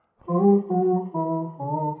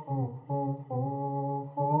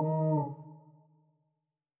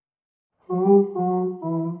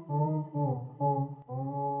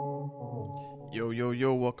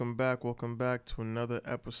welcome back. Welcome back to another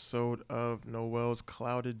episode of Noel's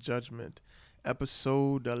Clouded Judgment.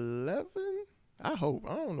 Episode 11? I hope.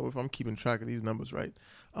 I don't know if I'm keeping track of these numbers right.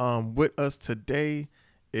 With us today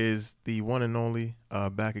is the one and only,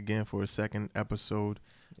 back again for a second episode,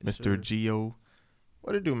 Yes, Mr. sir. Gio.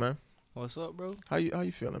 What it do, man? What's up, bro? How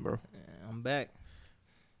you feeling, bro? I'm back.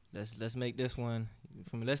 Let's make this one.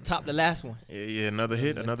 Let's top the last one. Yeah, another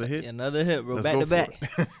hit, Yeah, another hit, bro. Let's Back go to for back.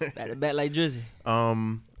 Back to back like Drizzy.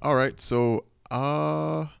 All right, so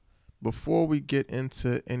before we get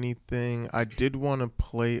into anything, I did want to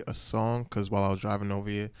play a song because while I was driving over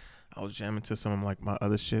here, I was jamming to some of like my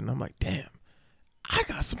other shit, and I'm like, damn, I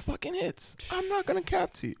got some fucking hits. I'm not gonna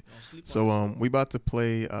cap to you. So we about to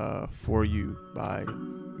play For You by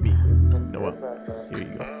me, Noel. Here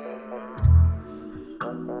you go.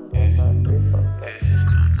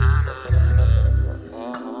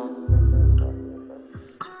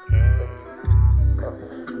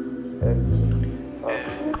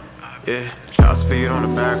 Yeah, top speed on the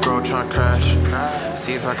back road tryna crash.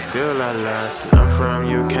 See if I can feel that last. Nothing from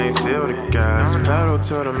you, can't feel the gas. Pedal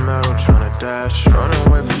to the metal tryna dash. Running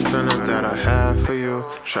away from feelings that I have for you.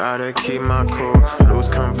 Try to keep my cool, lose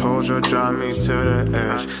composure, drive me to the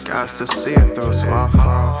edge. Got to see it through, so I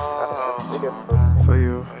fall for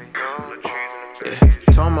you. Yeah,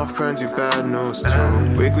 told my friends you bad news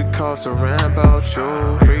too. Weekly calls to rant about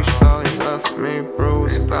you. Preach about you left me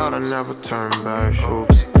bruised. Vowed I never turn back.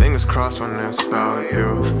 Oops. Fingers crossed when it's about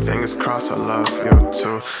you. Fingers crossed I love you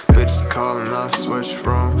too. Bitches calling, I switch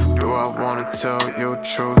room. Do I wanna tell you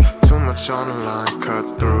truth? Too much on the line,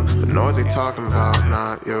 cut through. The noise they talking about,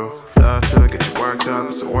 not you. Love to get you worked up,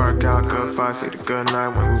 it's a workout. Good fight, sleep a good night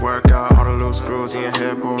when we work out. All the loose screws in your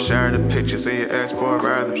headboard. Share the pictures of your ex-boy.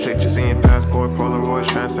 Rather the pictures in your passport. Polaroid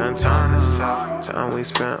transcend time. Time we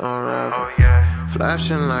spent unraveled.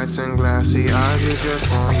 Flashing lights and glassy eyes, you just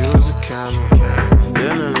won't use a camera.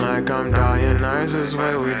 Feeling like I'm dying, nicest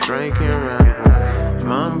way we drink and ramble.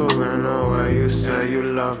 Mumbling away, you say you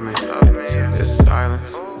love me. It's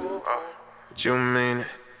silence, but you mean it.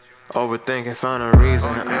 Overthinking, find a reason.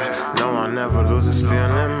 I know I'll never lose this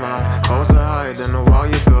feeling. My hopes are higher than the wall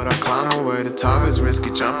you built. I climb away, the top is risky,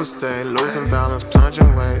 jump or stay. Losing balance,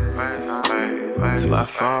 plunging weight till I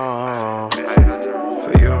fall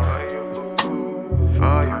for you.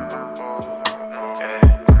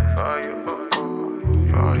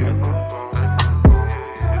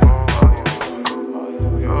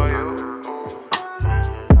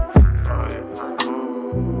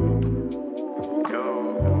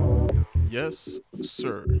 Yes,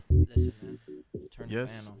 sir. Listen, man. Turn the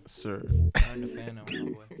Yes, fan on. sir. Turn the fan on,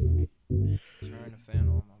 my boy. Turn the fan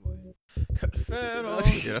on, my boy. Cut the fan on.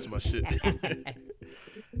 Yeah, that's my shit.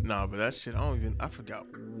 Nah, but that shit, I forgot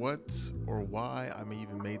what or why I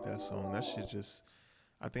even made that song. That shit just,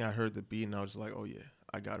 I think I heard the beat and I was just like, oh yeah,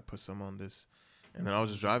 I gotta put some on this. And then I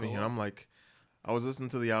was just driving here and I'm like, I was listening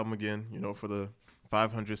to the album again, for the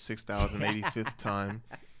 506,085th time.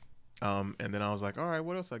 And then I was like, all right,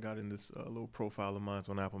 what else I got in this little profile of mine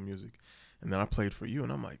on Apple Music? And then I played For You,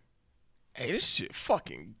 and I'm like, hey, this shit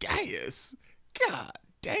fucking gas. God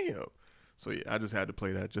damn. So yeah, I just had to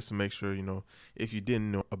play that just to make sure, if you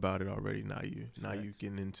didn't know about it already, now you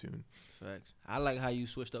getting in tune. Facts. I like how you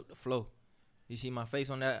switched up the flow. You see my face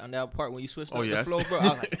on that part when you switched up yeah, the flow, bro? I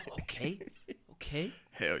was like, okay.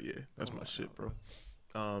 Hell yeah, that's my shit, bro.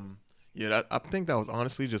 Yeah, I think that was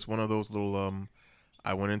honestly just one of those little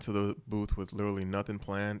I went into the booth with literally nothing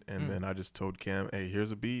planned, and then I just told Cam, hey, here's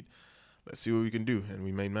a beat. Let's see what we can do. And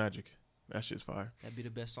we made magic. That shit's fire. That'd be the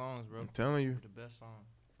best songs, bro. I'm telling you. The best song.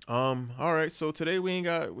 All right, so today we ain't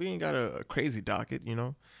got a crazy docket,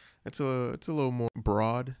 It's a little more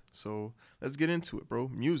broad. So let's get into it, bro.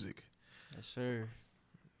 Music. Yes, sir.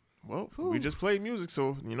 Well, we just played music,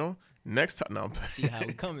 so next time I'm see how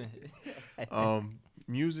we coming.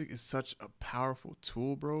 Music is such a powerful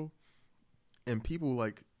tool, bro. And people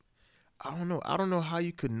I don't know how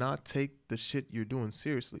you could not take the shit you're doing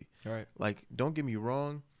seriously. Right. Like, don't get me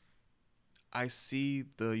wrong. I see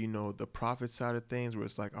the profit side of things where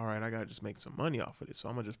it's like, all right, I gotta just make some money off of this, so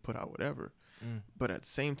I'm gonna just put out whatever. But at the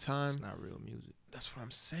same time, it's not real music. That's what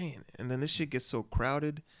I'm saying. And then this shit gets so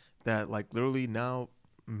crowded that literally now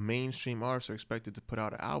mainstream artists are expected to put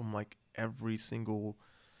out an album every single.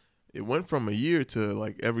 It went from a year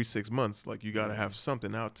to every 6 months. You got to have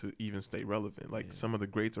something out to even stay relevant. Some of the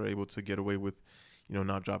greats are able to get away with,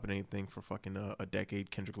 not dropping anything for fucking a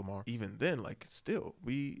decade. Kendrick Lamar. Even then, still,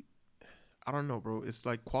 I don't know, bro. It's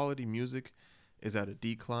quality music is at a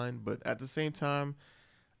decline. But at the same time,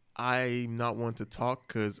 I'm not one to talk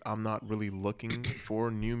because I'm not really looking for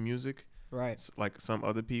new music. Right. Like some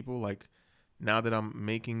other people, now that I'm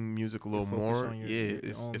making music a little more,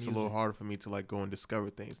 it's a music. little harder for me to like go and discover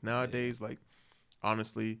things. Nowadays, like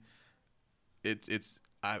honestly,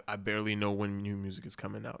 I barely know when new music is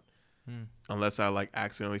coming out. Unless I like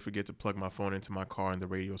accidentally forget to plug my phone into my car and the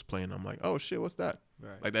radio's playing. I'm like, oh shit, what's that?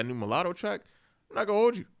 Right. Like that new Mulatto track. I'm not gonna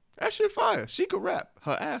hold you. That shit fire. She could rap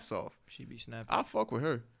her ass off. She be snapping. I'll fuck with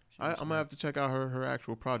her. I'm gonna have to check out her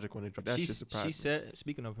actual project when it drops. That shit surprised me. She said,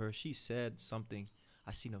 speaking of her, she said something.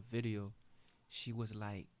 I seen a video. She was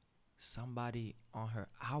like, somebody on her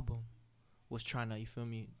album was trying to, you feel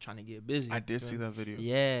me, trying to get busy. I did see that video.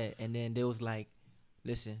 Yeah, and then they was like,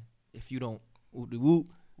 listen, if you don't whoop de whoop,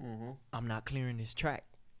 I'm not clearing this track.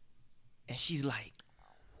 And she's like,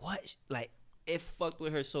 what? Like, it fucked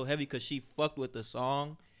with her so heavy because she fucked with the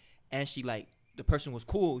song, and she like, the person was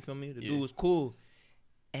cool, you feel me? The dude was cool.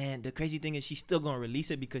 And the crazy thing is she's still gonna release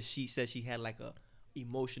it because she said she had like a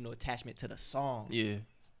emotional attachment to the song. Yeah.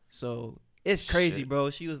 So it's crazy, bro.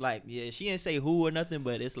 She was like, yeah, she didn't say who or nothing,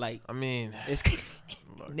 but it's like, I mean, it's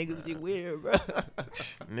niggas be weird, bro.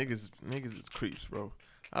 niggas is creeps, bro.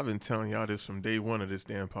 I've been telling y'all this from day one of this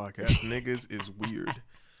damn podcast. Niggas is weird.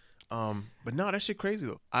 But no, that shit crazy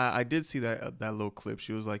though. I did see that little clip.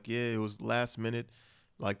 She was like, yeah, it was last minute.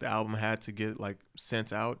 Like the album had to get like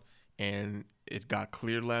sent out, and it got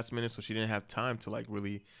cleared last minute, so she didn't have time to like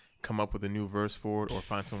really come up with a new verse for it or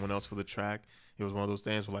find someone else for the track. It was one of those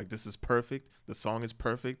things where like, this is perfect. The song is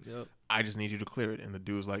perfect. Yep. I just need you to clear it. And the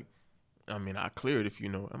dude was like, I mean, I clear it if you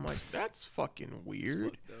know. I'm like, that's fucking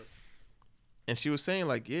weird. And she was saying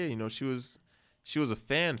like, yeah, you know, she was a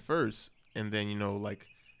fan first, and then, you know, like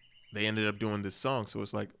they ended up doing this song. So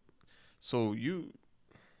it's like, so you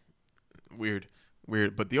weird.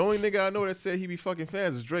 But the only nigga I know that said he be fucking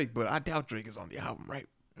fans is Drake, but I doubt Drake is on the album, right?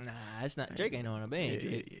 Nah, it's not. Drake ain't on it.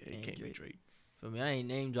 Yeah, it can't be Drake. For me, I ain't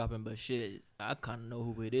name dropping, but shit, I kind of know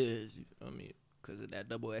who it is. You feel me? Because of that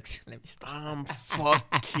double X. Let me stop. I'm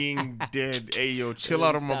fucking dead. Hey, yo, chill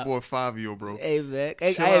out on my boy Fivio, bro. Hey, man.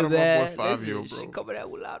 Chill out on my boy Fivio, bro. She coming out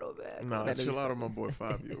with Lotto, man. Nah, chill out on my boy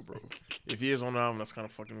Fivio, bro. If he is on the album, that's kind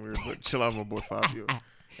of fucking weird, but chill out on my boy Fivio.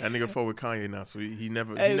 That nigga fought with Kanye now, so he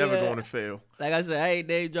never going to fail. Like I said, I ain't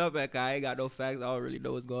name dropping. I ain't got no facts. I don't really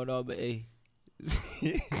know what's going on, but hey.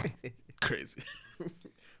 Crazy.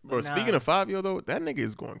 Bro, speaking of Fivio, though, that nigga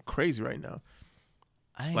is going crazy right now.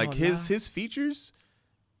 Like his features,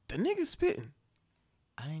 the nigga spitting.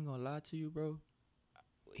 I ain't gonna lie to you, bro.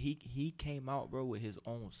 He came out, bro, with his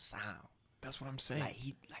own sound. That's what I'm saying.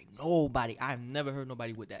 Like nobody. I've never heard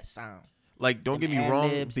nobody with that sound. Like, don't get me wrong,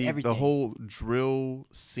 the whole drill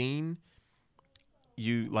scene,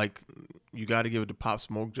 you got to give it to Pop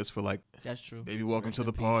Smoke just for like, that's true. Baby, welcome to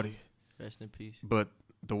the party. Rest in peace. But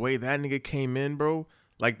the way that nigga came in, bro,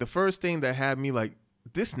 like the first thing that had me like,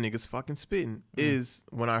 this nigga's fucking spitting is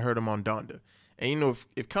when I heard him on Donda. And you know,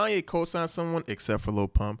 if Kanye co-signed someone, except for Lil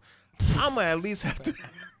Pump, I'ma at least have to.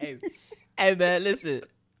 Hey man, listen,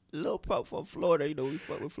 Lil Pump from Florida, you know we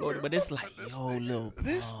fuck with Florida, but it's like, yo, Lil Pump.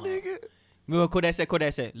 This nigga. Remember Kodak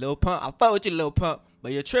said, Lil Pump, I fuck with you, Lil Pump,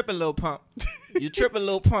 but you're tripping, Lil Pump. You tripping,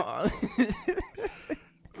 Lil Pump.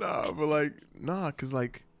 Cause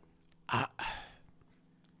like,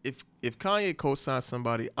 if Kanye co-signs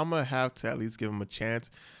somebody, I'm gonna have to at least give him a chance,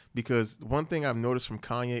 because one thing I've noticed from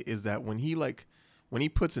Kanye is that when he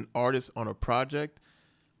puts an artist on a project,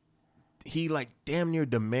 he like damn near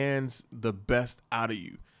demands the best out of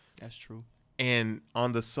you. That's true. And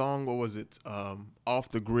on the song, what was it? Off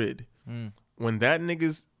the Grid. When that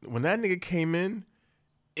nigga came in,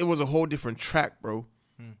 it was a whole different track, bro.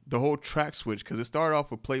 The whole track switch, because it started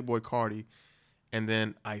off with Playboy Cardi, and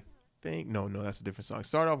then I think no, that's a different song. It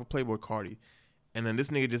started off with Playboy Cardi, and then this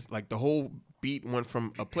nigga just like the whole beat went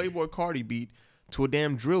from a Playboy Cardi beat to a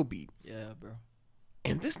damn drill beat. Yeah, bro.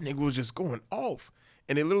 And this nigga was just going off,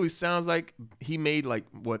 and it literally sounds like he made like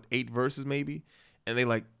 8 verses maybe, and they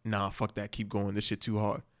like, nah, fuck that, keep going, this shit too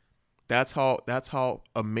hard. That's how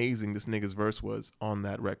amazing this nigga's verse was on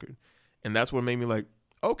that record. And that's what made me like,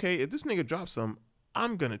 okay, if this nigga drops some,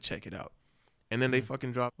 I'm gonna check it out. And then they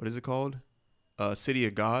fucking dropped, what is it called? City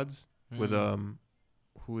of Gods with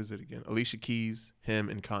who is it again? Alicia Keys, him,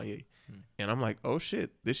 and Kanye. And I'm like, oh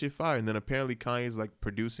shit, this shit fire. And then apparently Kanye's like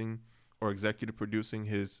producing or executive producing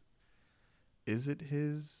his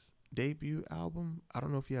debut album? I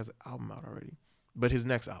don't know if he has an album out already, but his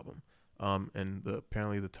next album. And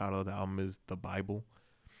apparently the title of the album is The Bible.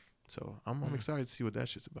 So I'm excited to see what that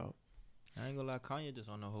shit's about. I ain't gonna lie, Kanye just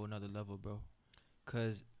on a whole nother level, bro.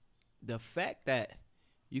 Cause the fact that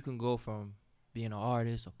you can go from being an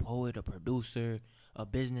artist, a poet, a producer, a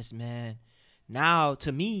businessman, now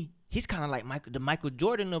to me, he's kind of like the Michael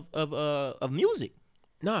Jordan of music.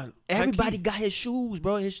 Nah, Everybody got his shoes,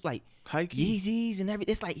 bro. It's like high-key. Yeezys and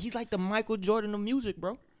everything. It's like he's like the Michael Jordan of music,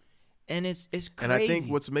 bro. And it's crazy. And I think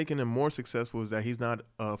what's making him more successful is that he's not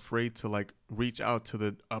afraid to like reach out to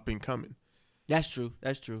the up and coming. That's true.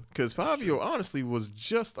 That's true. Because Fivio honestly was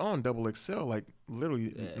just on XXL, like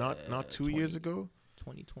literally not 2 years ago.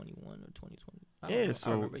 2021 or 2020. Yeah,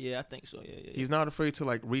 so I remember. Yeah, I think so. Yeah. He's not afraid to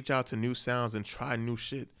like reach out to new sounds and try new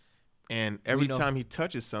shit. And every time he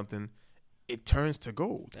touches something, it turns to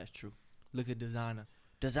gold. That's true. Look at Designer.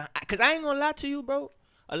 Cause I ain't gonna lie to you, bro.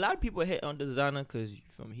 A lot of people hate on Designer because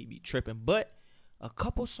he be tripping, but a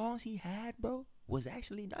couple songs he had, bro, was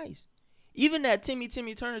actually nice. Even that Timmy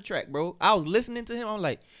Turner track, bro. I was listening to him. I'm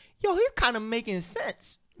like, yo, he's kind of making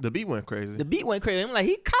sense. The beat went crazy. I'm like,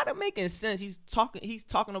 he kind of making sense. He's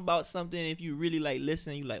talking about something. If you really like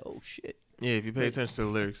listen, you like, oh shit. Yeah, if you pay attention to the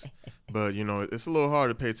lyrics. But you know, it's a little hard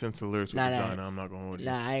to pay attention to the lyrics with Designer. I'm not gonna hold you.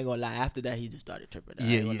 Nah, I ain't gonna lie. After that, he just started tripping.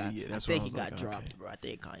 Yeah. That's I what think he got like, dropped, okay. bro. I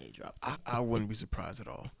think Kanye dropped. I wouldn't be surprised at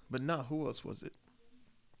all. But who else was it?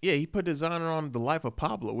 Yeah, he put Designer on The Life of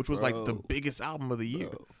Pablo, which was like the biggest album of the year.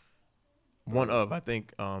 One of, I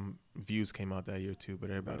think, Views came out that year too, but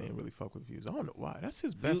everybody didn't really fuck with Views. I don't know why. That's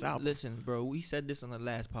his best album. Listen, bro, we said this on the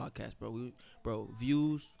last podcast, bro.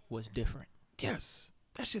 Views was different. Yes,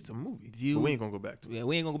 that shit's a movie. Views, but we ain't gonna go back to it. Yeah,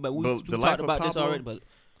 we ain't gonna go back. We talked about this already, but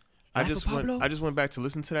I just went back to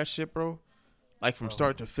listen to that shit, bro. Like from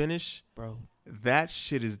start to finish, bro. That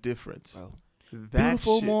shit is different, bro. That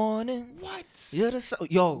Beautiful shit, morning. What? You're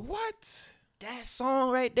yo. What? That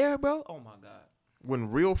song right there, bro. Oh my god.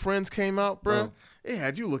 When Real Friends came out, bro, it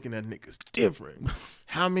had you looking at niggas different.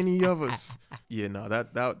 How many of us? Yeah, no,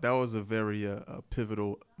 that was a very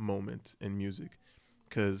pivotal moment in music,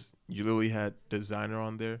 because you literally had Designer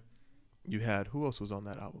on there. You had, who else was on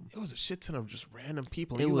that album? It was a shit ton of just random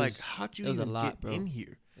people. And like, how'd you even get in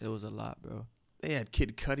here? It was a lot, bro. They had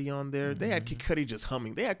Kid Cudi on there. They had Kid Cudi just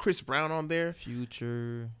humming. They had Chris Brown on there.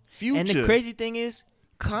 Future. And the crazy thing is,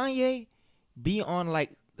 Kanye be on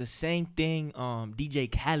like the same thing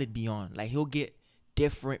DJ Khaled be on. Like, he'll get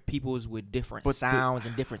different peoples with different sounds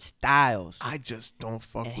and different styles. I just don't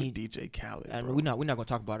fuck with DJ Khaled, bro. And we're not gonna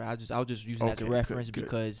talk about it. I was just using that as a reference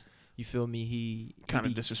because you feel me. He kind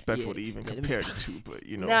of disrespectful to even compare it to, but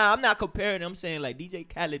you know. Nah, I'm not comparing. I'm saying like DJ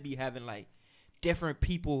Khaled be having like different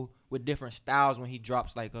people with different styles when he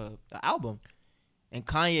drops like a album, and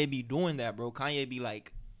Kanye be doing that, bro. Kanye be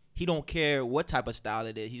like, he don't care what type of style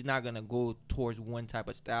it is. He's not gonna go towards one type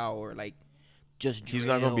of style or like just. He's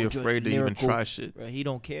not gonna be afraid to even try shit. Bro, he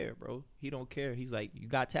don't care, bro. He don't care. He's like, you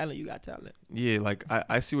got talent, you got talent. Yeah, like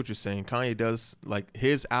I see what you're saying. Kanye does, like,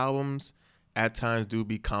 his albums at times do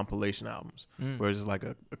be compilation albums, where it's just like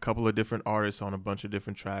a couple of different artists on a bunch of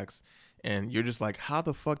different tracks, and you're just like, how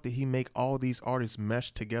the fuck did he make all these artists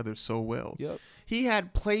mesh together so well? Yep. He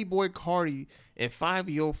had Playboy Carti and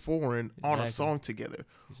Fivio Foreign on a song together.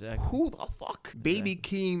 Exactly. Who the fuck? Baby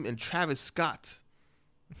Keem and Travis Scott.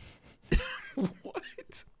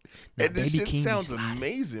 What? Nah, and the shit sounds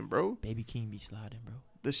amazing, bro. Baby Keem be sliding, bro.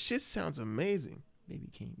 The shit sounds amazing. Baby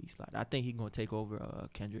Keem be sliding. I think he gonna take over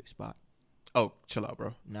Kendrick's spot. Oh, chill out,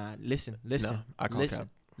 bro. Nah, listen. Nah, I can't cap.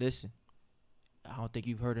 Listen. I don't think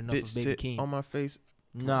you've heard enough of Baby Keem. On my face.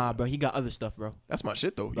 Nah, bro, he got other stuff, bro. That's my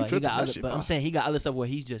shit, though. You tripping that shit. But I'm saying he got other stuff where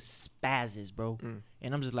he's just spazzes, bro.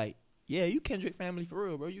 And I'm just like, yeah, you Kendrick family for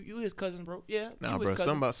real, bro. You his cousin, bro. Yeah. Nah, bro.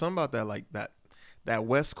 Something about that, like that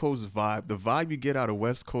West Coast vibe. The vibe you get out of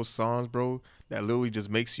West Coast songs, bro, that literally just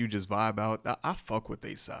makes you just vibe out. I fuck with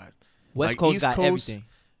they side. West Coast got everything.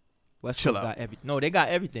 West Coast got everything. No, they got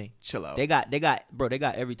everything. Chill out. They got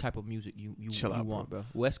every type of music you want, bro.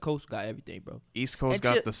 West Coast got everything, bro. East Coast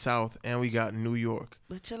got the South, and we got New York.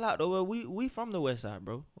 But chill out, though. We from the West Side,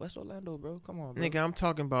 bro. West Orlando, bro. Come on, bro. Nigga, I'm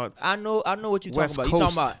talking about. I know what you talking about. You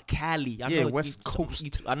talking about Cali? West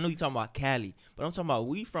Coast. I know you talking about Cali, but I'm talking about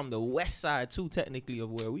we from the West Side too, technically, of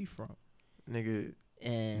where we from. Nigga.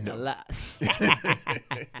 And no. a lot.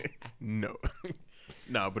 No.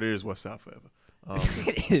 Nah, but it is West Side forever.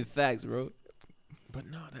 Facts, bro. But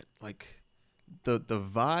no, that like the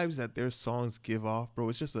vibes that their songs give off, bro,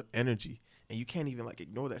 it's just an energy, and you can't even like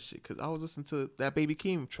ignore that shit. Cause I was listening to that Baby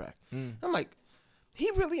Keem track, I'm like, he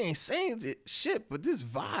really ain't saying shit, but this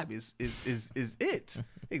vibe is it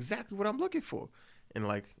exactly what I'm looking for, and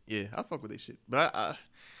like, yeah, I fuck with this shit, but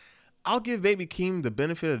I'll give Baby Keem the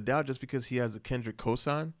benefit of the doubt just because he has a Kendrick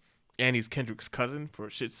cosign, and he's Kendrick's cousin for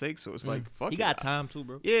shit's sake, so it's like, fuck. He got time too,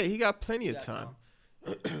 bro. Yeah, he got plenty of time.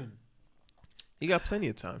 He got plenty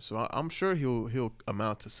of time, so I'm sure he'll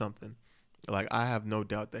amount to something. Like, I have no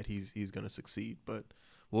doubt that he's gonna succeed, but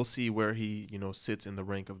we'll see where he sits in the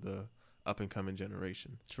rank of the up and coming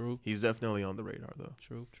generation. True. He's definitely on the radar though.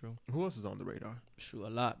 True. Who else is on the radar? True. A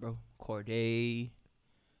lot, bro. Corday.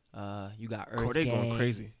 You got Earth Corday Gang, going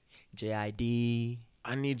crazy. JID.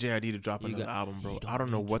 I need JID to drop another album, bro. I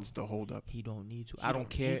don't know what's the holdup. He don't need to. I don't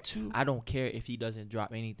care. I don't care if he doesn't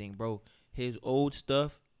drop anything, bro. His old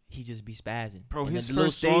stuff, he just be spazzing. Bro, and his the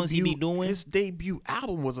first little songs debut, he be doing. his debut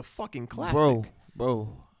album was a fucking classic.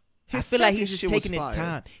 Bro. I His feel like second he's just shit was taking his fire.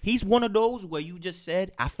 time. He's one of those where you just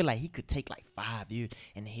said, I feel like he could take like 5 years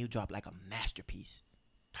and then he'll drop like a masterpiece.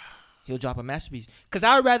 He'll drop a masterpiece. Because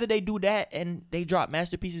I would rather they do that and they drop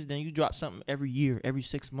masterpieces than you drop something every year, every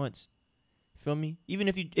 6 months. Feel me? Even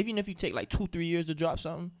if you take like 2-3 years to drop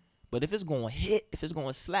something, but if it's going to hit, if it's going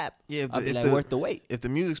to slap, I'll be like, worth the wait. If the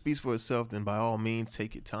music speaks for itself, then by all means,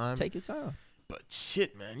 take your time. Take your time. But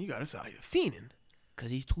shit, man, you got us out here fiending. Because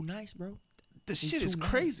he's too nice, bro. The He's shit is too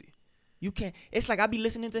crazy. You can't. It's like I be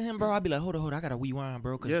listening to him, bro. I be like, hold on, I gotta rewind,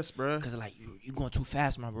 bro. Yes, bro. Because like you going too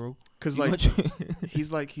fast, my bro. Because like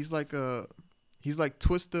he's like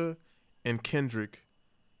Twista and Kendrick,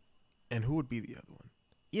 and who would be the other one?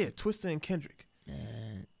 Yeah, Twista and Kendrick.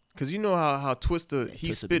 Man. Because you know how Twista he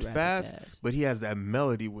Twista spit be rapping fast, fast. but he has that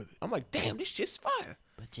melody with it. I'm like, damn, this shit's fire.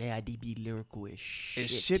 But JID be lyrical as shit.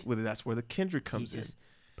 It's shit with it. That's where the Kendrick comes in.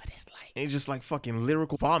 But it's like And it's just like fucking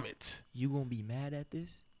lyrical vomit. you gonna be mad at this,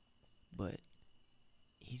 but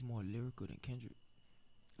he's more lyrical than Kendrick.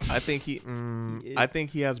 I think I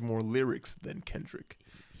think he has more lyrics than Kendrick.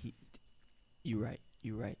 You right.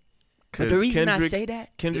 But Because the reason I say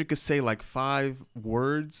that, Kendrick could say like 5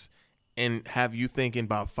 words and have you thinking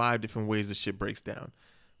about 5 different ways the shit breaks down.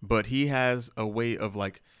 But he has a way of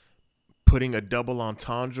like putting a double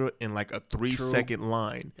entendre in like a 3-second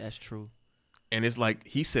line. That's true. And it's like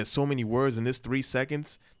he says so many words in this 3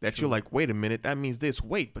 seconds that you're like, wait a minute, that means this.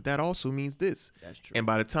 Wait, but that also means this. That's true. And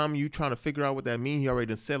by the time you trying to figure out what that means, he already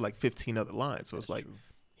done said like 15 other lines. So it's like,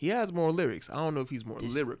 he has more lyrics. I don't know if he's more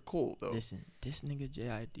lyrical though. Listen, this nigga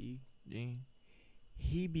JID,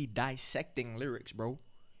 he be dissecting lyrics, bro.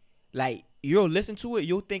 Like you'll listen to it,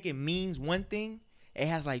 you'll think it means one thing. It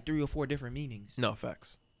has like 3 or 4 different meanings. No,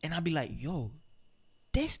 facts. And I'll be like, yo,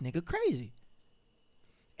 this nigga crazy.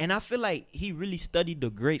 And I feel like he really studied the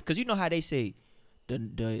greats. Because you know how they say the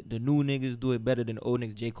new niggas do it better than the old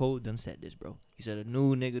niggas. J. Cole done said this, bro. He said the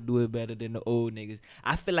new nigga do it better than the old niggas.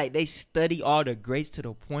 I feel like they study all the greats to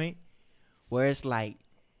the point where it's like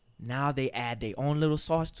now they add their own little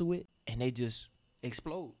sauce to it and they just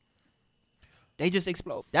explode. They just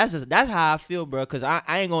explode. That's how I feel, bro. Cause I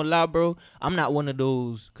ain't gonna lie, bro. I'm not one of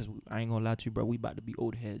those. Cause I ain't gonna lie to you, bro. We about to be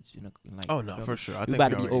old heads, you know. Like, oh no, for sure. I think we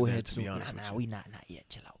about we to be already old there, heads to be soon. honest. Nah, we not yet.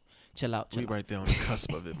 Chill out. We right there on the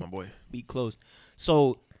cusp of it, my boy. Be close.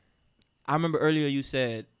 So I remember earlier you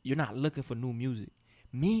said you're not looking for new music.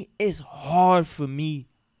 Me, it's hard for me.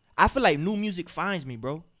 I feel like new music finds me,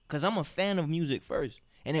 bro. Cause I'm a fan of music first,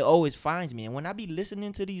 and it always finds me. And when I be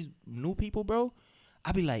listening to these new people, bro,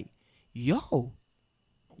 I be like, yo.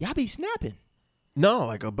 Y'all be snapping. No,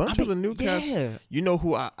 like a bunch of the new cats. Yeah. You know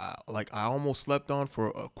who I almost slept on for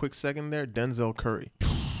a quick second there? Denzel Curry.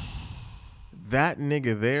 That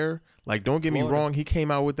nigga there, like, don't get me wrong, he came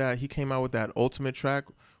out with that ultimate track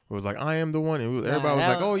where it was like, I am the one, and everybody was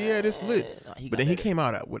like, oh yeah, this lit. But then he came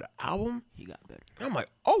out with an album. He got better. And I'm like,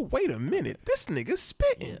 oh wait a minute, this nigga's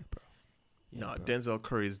spitting. Yeah, bro. Yeah, no, bro. Denzel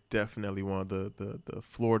Curry is definitely one of the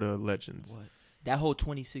Florida legends. What? That whole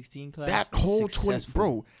 2016 class. That whole 20,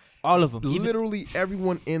 bro. All of them. Literally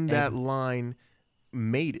everyone in that line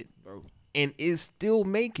made it, bro, and is still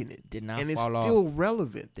making it. Did not and fall it's still off.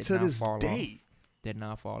 relevant Did to not this fall day. off. Did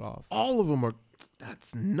not fall off. All of them are.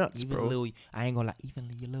 That's nuts, Even bro. I ain't gonna lie.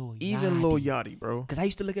 Even Even Lil Yachty, bro. Cause I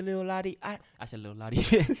used to look at Lil Yachty. I said Lil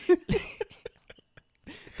Yachty.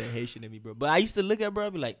 The Haitian in me, bro. But I used to look at bro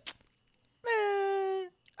and be like, man,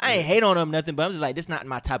 I ain't hate on him nothing, but I'm just like, this not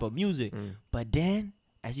my type of music. But then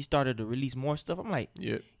as he started to release more stuff, I'm like,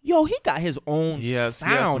 yo, he got his own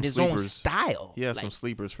sound, his own style. He has like, some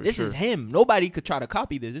sleepers for this sure. This is him. Nobody could try to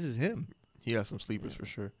copy this. This is him. He has some sleepers for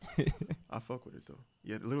sure. I fuck with it though.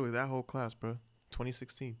 Yeah, literally that whole class, bro.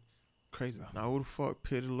 2016. Crazy. Bro. Now who the fuck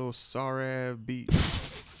pitched a little sorry ass beat?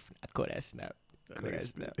 I caught that snap.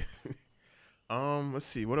 Let's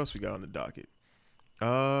see. What else we got on the docket?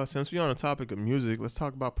 Since we on the topic of music, let's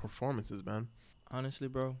talk about performances, man. Honestly,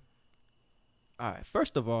 bro. All right.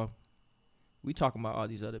 First of all, we talking about all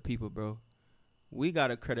these other people, bro. We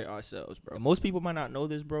gotta credit ourselves, bro. Most people might not know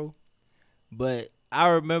this, bro, but I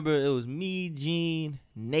remember it was me, Gene,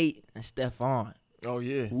 Nate, and Stephon. Oh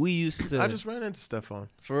yeah. We used to. I just ran into Stephon.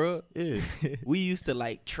 For real? Yeah. We used to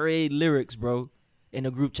like trade lyrics, bro, in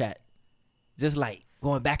the group chat. Just like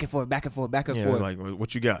going back and forth, back and forth, back and forth. Like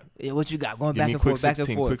what you got? Yeah, what you got? Going Give back me and quick forth, back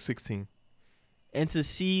 16, and forth. Quick 16. And to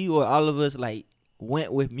see where all of us like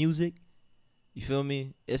went with music, you feel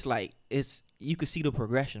me? It's like you could see the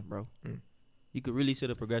progression, bro. You could really see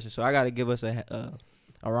the progression. So I gotta give us a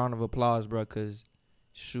round of applause, bro. Cause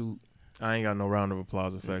shoot, I ain't got no round of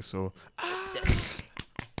applause effect. So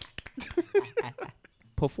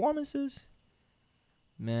performances,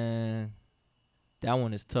 man, that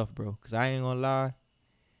one is tough, bro. Cause I ain't gonna lie,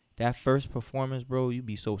 that first performance, bro, you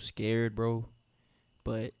be so scared, bro.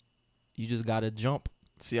 But you just gotta jump.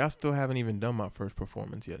 See, I still haven't even done my first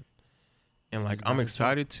performance yet, and like I'm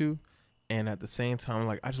excited to, and at the same time,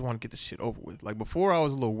 like I just want to get the shit over with. Like before, I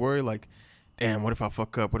was a little worried, like, damn, what if I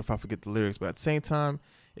fuck up? What if I forget the lyrics? But at the same time,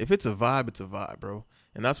 if it's a vibe, it's a vibe, bro.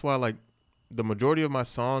 And that's why like the majority of my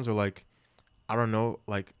songs are like, I don't know,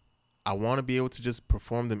 like I want to be able to just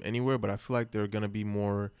perform them anywhere, but I feel like they're gonna be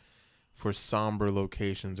more for somber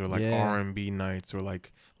locations or like R&B nights or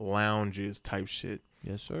like lounges type shit.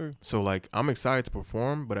 Yes, sir. So like I'm excited to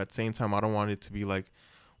perform, but at the same time I don't want it to be like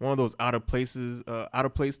one of those out of place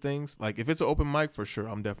things. Like if it's an open mic, for sure,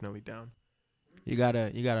 I'm definitely down. You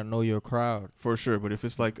gotta know your crowd. For sure. But if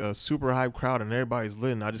it's like a super hype crowd and everybody's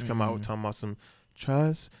lit and I just come out talking about some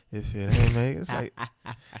trust if it ain't made, it's like,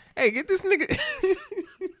 hey, get this nigga.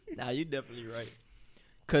 Nah, you definitely right.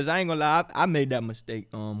 Cause I ain't gonna lie, I made that mistake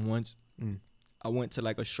once. I went to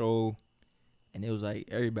like a show and it was like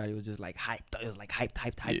everybody was just like hyped. It was like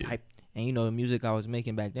hyped. And you know the music I was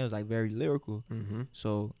making back then was like very lyrical.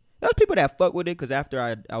 So there's people that fuck with it because after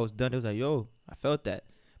I was done, it was like, yo, I felt that.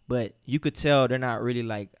 But you could tell they're not really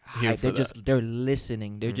like hyped. They're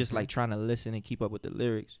listening. They're just like trying to listen and keep up with the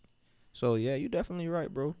lyrics. So yeah, you're definitely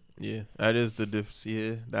right, bro. Yeah, that is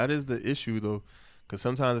that is the issue though. Because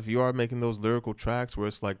sometimes if you are making those lyrical tracks where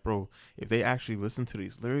it's like, bro, if they actually listen to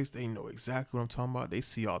these lyrics, they know exactly what I'm talking about. They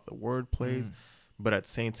see all the word plays. But at the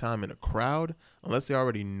same time, in a crowd, unless they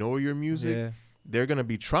already know your music, they're going to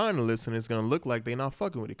be trying to listen. It's going to look like they're not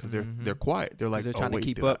fucking with it because they're quiet. They're like, they're trying to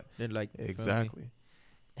keep up. They're like, exactly.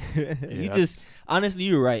 You just, honestly,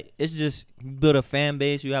 you're right. It's just build a fan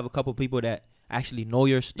base. You have a couple people that actually know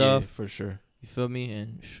your stuff. Yeah, for sure. You feel me?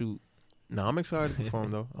 And shoot. No, I'm excited to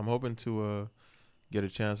perform, though. I'm hoping to get a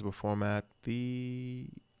chance to perform at the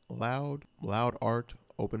Loud Art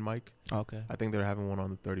open mic. Okay. I think they're having one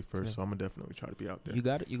on the 31st, so I'm gonna definitely try to be out there. You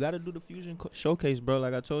got to do the Fusion showcase, bro.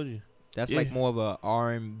 Like I told you, that's like more of a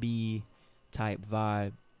R&B type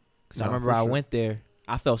vibe. Cause I remember I went there,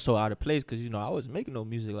 I felt so out of place because I wasn't making no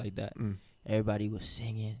music like that. Everybody was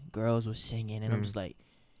singing, girls were singing, and I'm just like,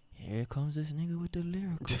 here comes this nigga with the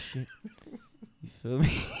lyrical shit. You feel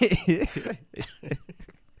me?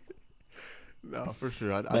 No, for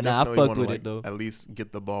sure. I fuck definitely with want it though. At least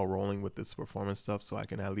get the ball rolling with this performance stuff, so I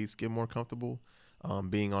can at least get more comfortable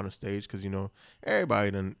being on a stage. Because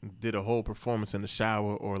everybody done did a whole performance in the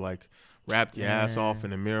shower or like wrapped your ass off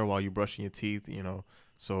in the mirror while you brushing your teeth.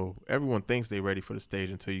 So everyone thinks they ready for the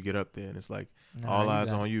stage until you get up there, and it's like all eyes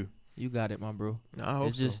on you. You got it, my bro. I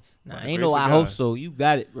hope so. Ain't no I hope so. You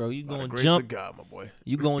got it, bro. You gonna jump. God, my boy.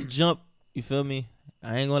 You gonna jump. You feel me?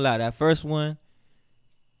 I ain't gonna lie. That first one.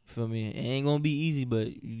 Feel me? It ain't gonna be easy,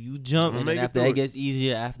 but you jump, and then after it gets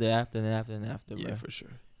easier. After. Yeah, bro. For sure.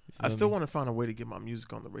 I still want to find a way to get my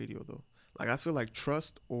music on the radio though. Like I feel like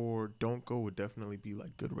Trust or Don't Go would definitely be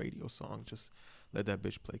like good radio songs. Just let that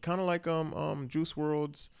bitch play. Kind of like Juice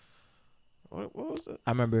WRLD's. What was it?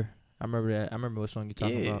 I remember that. I remember what song you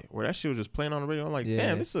talking about. Where that shit was just playing on the radio. I'm like,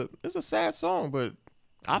 damn, it's a sad song, but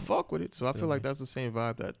I fuck with it. So I feel like that's the same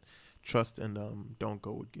vibe that Trust and Don't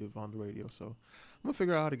Go would give on the radio. So I'm gonna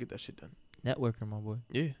figure out how to get that shit done. Networking, my boy.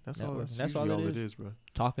 Yeah, that's all it is, bro.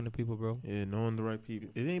 Talking to people, bro. Yeah, knowing the right people.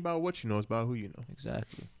 It ain't about what you know, it's about who you know.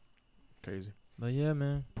 Exactly. Crazy. But yeah,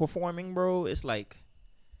 man. Performing, bro, it's like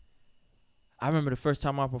I remember the first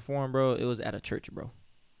time I performed, bro, it was at a church, bro.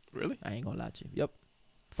 Really? I ain't gonna lie to you. Yep.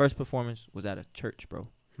 First performance was at a church, bro.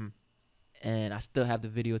 And I still have the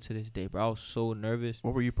video to this day, bro. I was so nervous.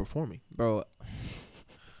 What were you performing? Bro,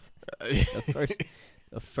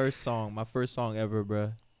 the first song, my first song ever,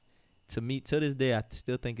 bro. To me, to this day, I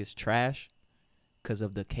still think it's trash because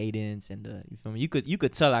of the cadence and you feel me? You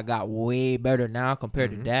could tell I got way better now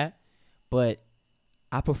compared to that. But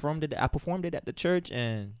I performed it at the church,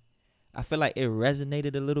 and I feel like it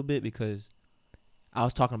resonated a little bit because I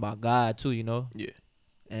was talking about God too, Yeah.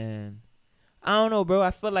 And I don't know, bro.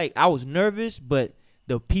 I feel like I was nervous, but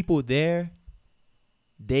the people there,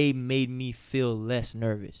 they made me feel less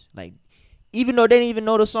nervous. Like, even though they didn't even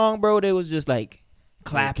know the song, bro, they was just like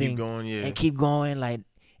clapping keep going, and keep going. Like,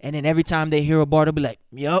 and then every time they hear a bar, they'll be like,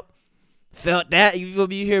 yup. felt that. You feel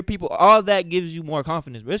me? You hear people. All that gives you more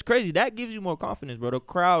confidence, bro. It's crazy. That gives you more confidence, bro. The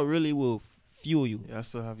crowd really will fuel you. Yeah, I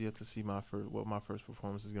still have yet to see what my first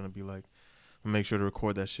performance is gonna be like. I'll make sure to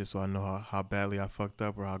record that shit so I know how badly I fucked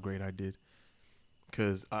up or how great I did.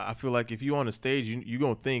 Cause I feel like if you on the stage, you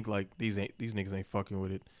gonna think like these niggas ain't fucking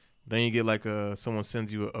with it. Then you get like someone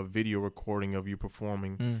sends you a video recording of you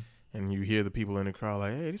performing, and you hear the people in the crowd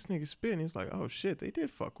like, hey, this nigga spitting. It's like, oh shit, they did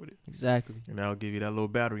fuck with it. Exactly. And that'll give you that little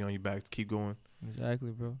battery on your back to keep going.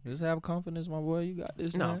 Exactly, bro. Just have confidence, my boy. You got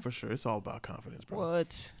this. No, man. for sure. It's all about confidence, bro.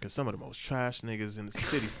 What? Because some of the most trash niggas in the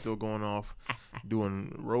city still going off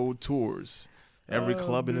doing road tours. Every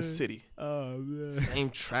club in the city. Oh, man. Same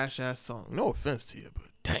trash ass song. No offense to you, but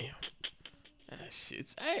damn. That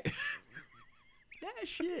shit's ass. That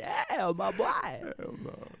shit, hell, my boy. Hell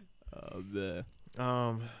no. Oh,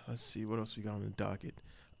 man. Let's see. What else we got on the docket?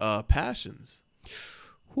 Passions.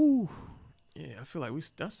 Whew. Yeah, I feel like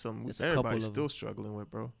that's something There's everybody's still struggling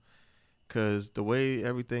with, bro. Because the way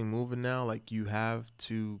everything moving now, like, you have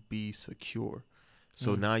to be secure.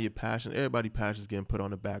 So now your passion, everybody's passion is getting put on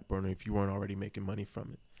the back burner if you weren't already making money from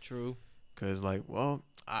it. True. Because, like, well,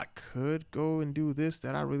 I could go and do this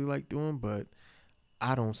that I really like doing, but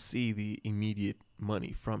I don't see the immediate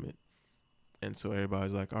money from it. And so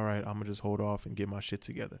everybody's like, all right, I'm going to just hold off and get my shit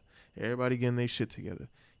together. Everybody getting their shit together.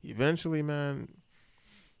 Eventually, man,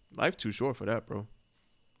 life too short for that, bro.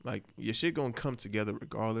 Like, your shit going to come together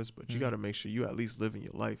regardless, but you got to make sure you at least living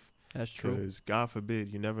your life. That's true. Because God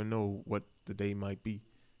forbid, you never know what the day might be.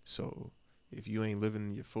 So if you ain't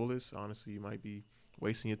living your fullest, honestly, you might be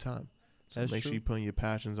wasting your time. So That's make true. sure you putting your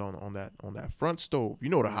passions on that front stove. You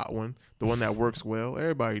know, the hot one, the one that works well.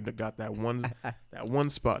 Everybody got that one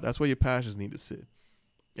spot. That's where your passions need to sit.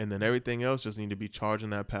 And then everything else just need to be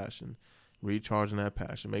charging that passion, recharging that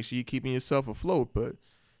passion. Make sure you're keeping yourself afloat, but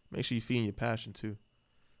make sure you're feeding your passion too.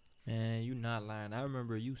 Man, you not lying. I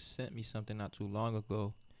remember you sent me something not too long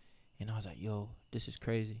ago, and I was like, yo, this is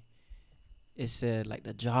crazy. It said, like,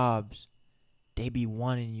 the jobs, they be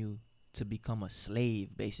wanting you to become a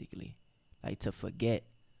slave, basically. Like, to forget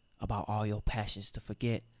about all your passions, to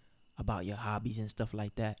forget about your hobbies and stuff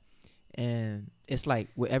like that. And it's like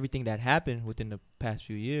with everything that happened within the past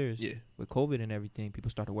few years, with COVID and everything,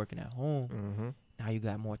 people started working at home. Mm-hmm. Now you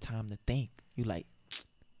got more time to think. You like,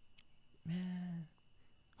 man.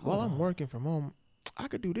 While I'm working from home, I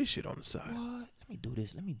could do this shit on the side. What? Let me do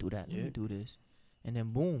this. Let me do that. Let me do this. And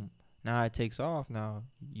then boom. Now it takes off. Now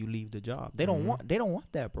you leave the job. They don't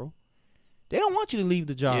want that, bro. They don't want you to leave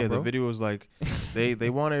the job, bro. The video was like, they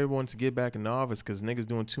want everyone to get back in the office because niggas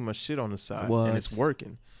doing too much shit on the side. And it's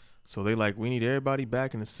working. So they like, we need everybody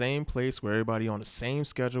back in the same place where everybody on the same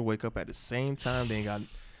schedule, wake up at the same time. They ain't got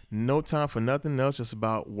no time for nothing else, just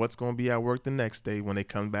about what's going to be at work the next day when they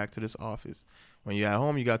come back to this office. When you're at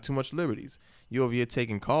home, you got too much liberties. You over here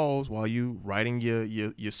taking calls while you writing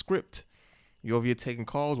your script. You over here taking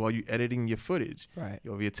calls while you editing your footage. Right.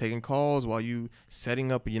 You over here taking calls while you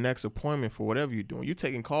setting up your next appointment for whatever you're doing. You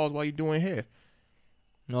taking calls while you doing hair.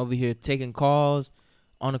 I'm over here taking calls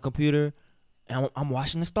on the computer, and I'm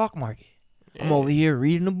watching the stock market. Yeah. I'm over here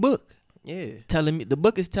reading a book. Yeah. The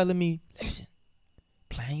book is telling me, listen,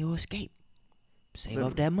 plan your escape. Save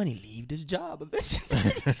up that money. Leave this job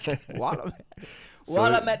eventually. While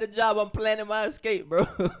I'm at the job, I'm planning my escape, bro.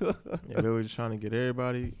 Yeah, they were just trying to get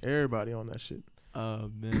everybody on that shit.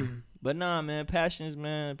 Man. But nah, man, passions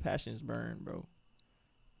burn, bro.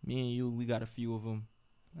 Me and you, we got a few of them.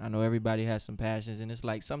 I know everybody has some passions, and it's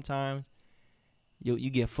like sometimes you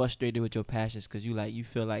get frustrated with your passions because you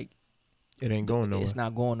feel like it ain't going nowhere. It's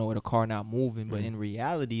not going nowhere. The car not moving, but in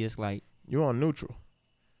reality, it's like you're on neutral.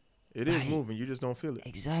 It is moving. You just don't feel it.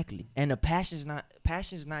 Exactly. And the passion's not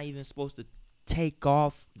even supposed to take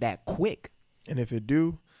off that quick. And if it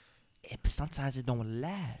do, sometimes it don't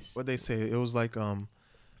last. What they say, it was like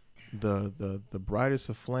the brightest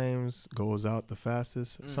of flames goes out the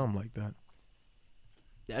fastest, something like that.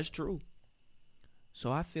 That's true. So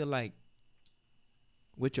I feel like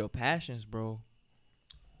with your passions, bro,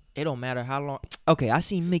 it don't matter how long. Okay, I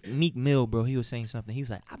seen Meek Mill, bro. He was saying something. He was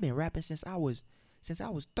like, I've been rapping since I was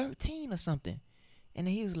 13 or something. And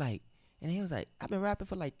then he was like, I've been rapping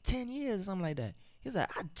for like 10 years or something like that. He was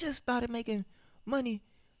like, I just started making money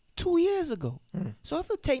 2 years ago. So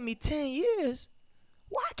if it take me 10 years,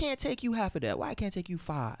 why can't it take you half of that? Why can't it take you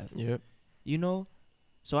 5? Yep. You know?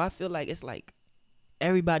 So I feel like it's like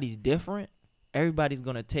everybody's different. Everybody's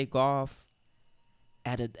going to take off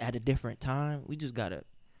at a different time. We just got to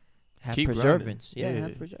have perseverance. Yeah,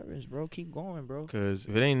 have perseverance, bro. Keep going, bro. Because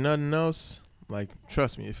if it ain't nothing else, Like,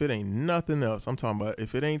 trust me, if it ain't nothing else, I'm talking about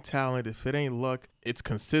if it ain't talent, if it ain't luck, it's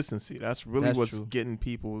consistency. That's really what's true. getting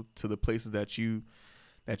people to the places that you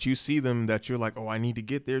see them, that you're like, oh, I need to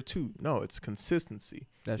get there too. No, it's consistency.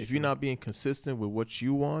 That's if true. you're not being consistent with what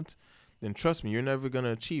you want, then trust me, you're never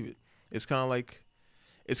gonna achieve it. It's kind of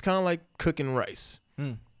like cooking rice.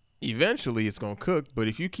 Eventually, it's gonna cook. But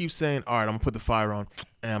if you keep saying, all right, I'm gonna put the fire on,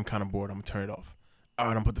 and I'm kind of bored, I'm gonna turn it off. All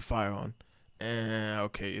right, I'm gonna put the fire on, and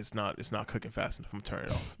okay, it's not cooking fast enough, I'm gonna turn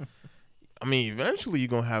it off. I mean, eventually you're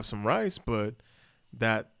gonna have some rice, but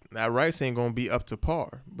that rice ain't gonna be up to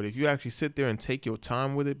par. But if you actually sit there and take your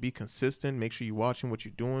time with it, be consistent, make sure you're watching what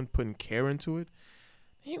you're doing, putting care into it,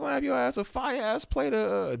 you gonna have your ass a fire ass plate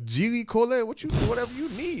of Gili Cola, whatever you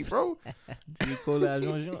need, bro. Gili Cola,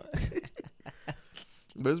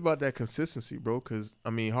 But it's about that consistency, bro. Because I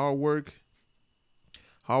mean, hard work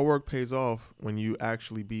pays off when you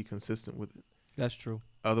actually be consistent with it. That's true.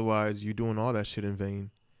 Otherwise, you're doing all that shit in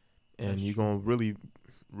vain, and you're gonna really,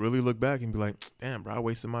 really look back and be like, "Damn, bro, I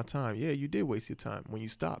wasted my time." Yeah, you did waste your time when you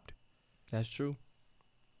stopped. That's true.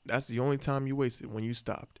 That's the only time you wasted, when you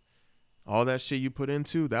stopped. All that shit you put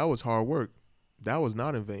into, that was hard work. That was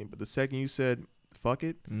not in vain. But the second you said, "Fuck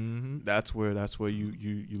it," that's where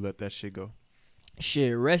you let that shit go.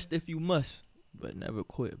 Shit, rest if you must, but never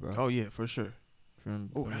quit, bro. Oh yeah, for sure.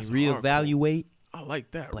 Reevaluate. I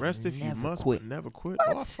like that. But Rest if you must, quit. but never quit.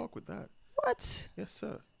 What? Oh, I fuck with that. What? Yes,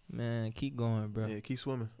 sir. Man, keep going, bro. Yeah, keep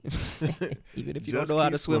swimming. Even if you Just don't know how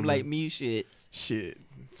keep to swim swimming. like me, shit.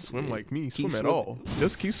 Swim Yeah. like me. Keep Swim at swimming. all.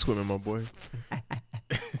 Just keep swimming, my boy.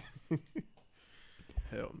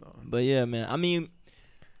 Hell no. But yeah, man. I mean,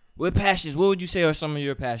 what passions? What would you say are some of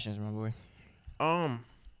your passions, my boy?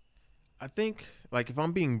 I think, like, if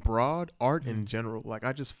I'm being broad, art in general, like,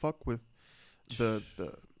 I just fuck with the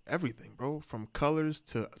everything, bro. From colors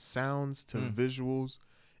to sounds to visuals,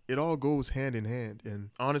 it all goes hand in hand. And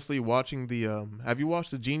honestly, watching the have you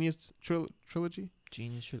watched the Genius trilogy?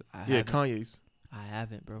 Genius Trilogy? Yeah, Kanye's. I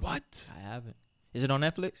haven't, bro. What? I haven't. Is it on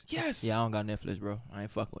Netflix? Yes. Yeah, I don't got Netflix, bro. I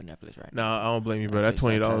ain't fucking with Netflix right now. Nah, I don't blame you, bro. That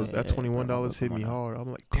Netflix, $20, that yeah, $21 bro, hit come me on now. hard.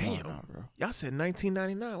 I'm like, Come damn. on now, bro. Y'all said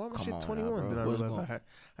 $19.99. Why my Come shit on now, 21? bro. Then I What's realized going-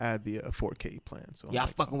 I had the 4K plan. So I'm Y'all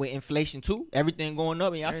like, fucking with inflation too? Everything going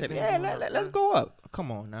up, and y'all said, Everything yeah, going up, let's bro. go up.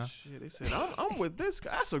 Come on now. shit. They said I'm with this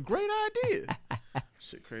guy. That's a great idea.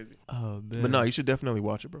 Shit, crazy. Oh man. But no, you should definitely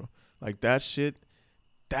watch it, bro. Like that shit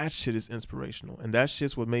is inspirational, and that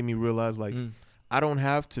shit's what made me realize, like, I don't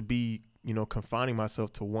have to be, confining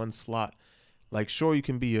myself to one slot. Like, sure, you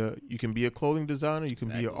can be a clothing designer, you can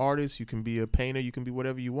be an artist, you can be a painter, you can be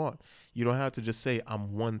whatever you want. You don't have to just say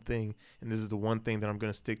I'm one thing, and this is the one thing that I'm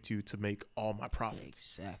gonna stick to make all my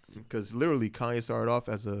profits. Exactly. Because literally, Kanye started off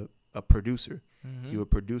as a producer. He would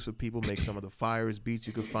produce with people, make some of the firest beats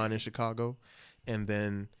you could find in Chicago, and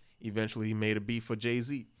then eventually he made a beat for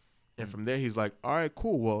Jay-Z. And from there, he's like, all right,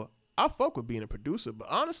 cool. Well, I fuck with being a producer, but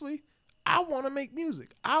honestly, I want to make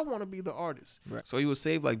music. I want to be the artist. Right. So he would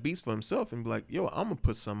save like beats for himself and be like, yo, I'm going to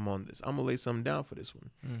put something on this. I'm going to lay something down for this one.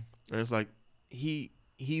 And it's like,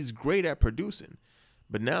 he's great at producing,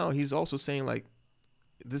 but now he's also saying, like,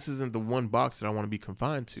 this isn't the one box that I want to be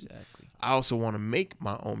confined to. Exactly. I also want to make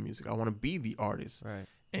my own music. I want to be the artist. Right.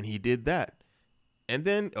 And he did that. And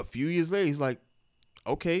then a few years later, he's like,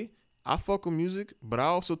 okay, I fuck with music, but I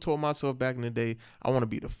also told myself back in the day, I want to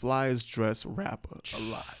be the flyest dressed rapper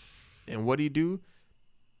alive. And what'd he do?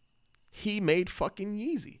 He made fucking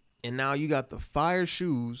Yeezy. And now you got the fire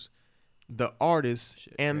shoes, the artist,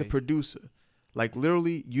 Shit, and the crazy. producer. Like,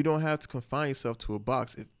 literally, you don't have to confine yourself to a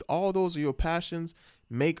box. If all those are your passions,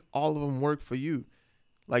 make all of them work for you.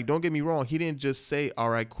 Like, don't get me wrong. He didn't just say, all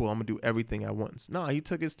right, cool, I'm going to do everything at once. No, he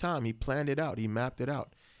took his time. He planned it out. He mapped it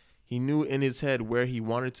out. He knew in his head where he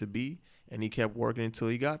wanted to be, and he kept working until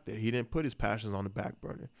he got there. He didn't put his passions on the back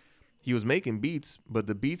burner. He was making beats, but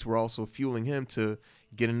the beats were also fueling him to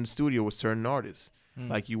get in the studio with certain artists.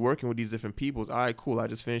 Like, you working with these different people. All right, cool, I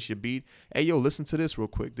just finished your beat. Hey, yo, listen to this real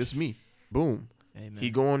quick. This me. Boom. Amen. He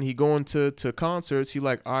going to concerts. He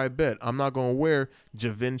like, all right, bet. I'm not going to wear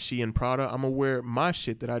Givenchy and Prada. I'm going to wear my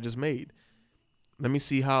shit that I just made. Let me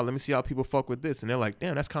see how people fuck with this. And they're like,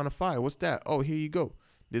 damn, that's kind of fire. What's that? Oh, here you go.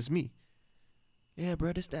 This me. Yeah,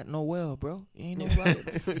 bro, this that Noel, bro. You ain't know about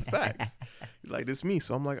it. Facts. He's like, this me.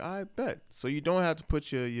 So I'm like, I bet. So you don't have to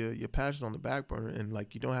put your passion on the back burner, and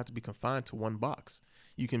like, you don't have to be confined to one box.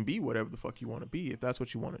 You can be whatever the fuck you want to be if that's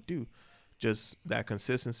what you want to do. Just that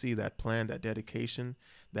consistency, that plan, that dedication,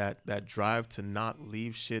 that drive to not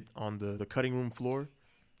leave shit on the cutting room floor.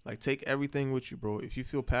 Like, take everything with you, bro. If you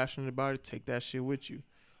feel passionate about it, take that shit with you.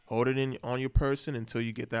 Hold it on your person until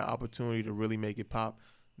you get that opportunity to really make it pop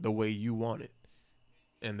the way you want it.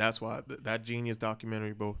 And that's why that Genius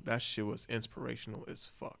documentary, bro, that shit was inspirational as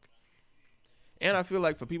fuck. And I feel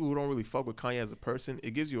like for people who don't really fuck with Kanye as a person,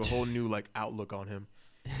 it gives you a whole new like outlook on him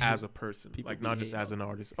as a person, like not just as an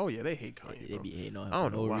artist. Oh yeah, they hate Kanye. They bro. be hating on him I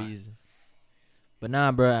don't for know no why. reason. But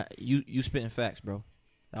nah, bro, you spitting facts, bro.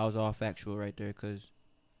 That was all factual right there, cause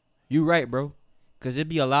you right, bro. Cause it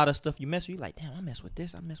be a lot of stuff you mess with. You like, damn, I mess with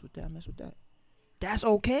this, I mess with that, I mess with that. That's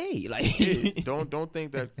okay. Like, Yeah, don't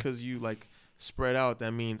think that because you like spread out,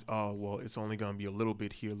 that means oh well, it's only gonna be a little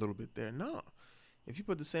bit here, a little bit there. No, if you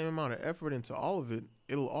put the same amount of effort into all of it,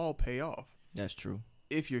 it'll all pay off. That's true.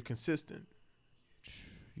 If you're consistent.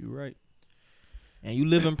 You right. And you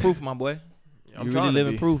live in proof, my boy. I'm you trying really to live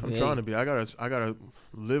be. in proof. I'm Hey. trying to be. I gotta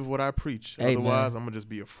live what I preach. Hey, Otherwise, man. I'm gonna just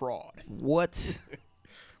be a fraud. What?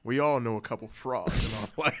 We all know a couple frauds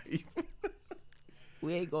in our life.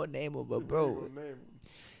 We ain't gonna name him, but bro, Name 'em.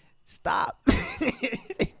 stop.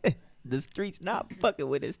 The streets not fucking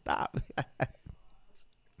with it. Stop.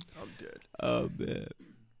 I'm dead. Oh man.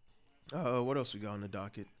 What else we got on the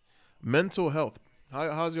docket? Mental health.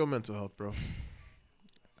 How's your mental health, bro?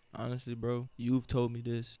 Honestly, bro, you've told me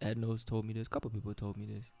this. Edno's told me this. A couple people told me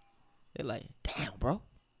this. They're like, damn, bro,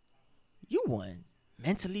 you one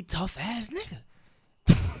mentally tough ass nigga.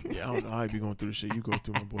 Yeah, I don't know how you be going through the shit you go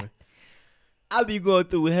through, my boy. I be going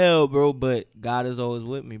through hell, bro, but God is always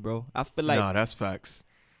with me, bro. I feel like Nah, that's facts.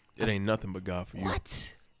 It ain't nothing but God for you.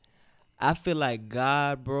 what? I feel like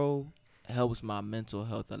God, bro, helps my mental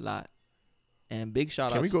health a lot. And big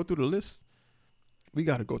shout out. Can we go through the list? We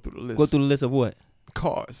gotta go through the list. Go through the list of what?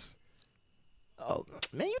 Cars. Oh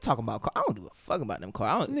man, you talking about cars? I don't give a fuck about them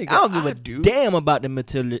cars. Nigga, I don't give I a do. damn about the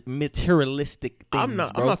materialistic things. I'm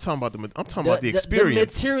not Bro. talking about I'm talking about the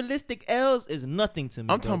experience. The materialistic L's is nothing to me.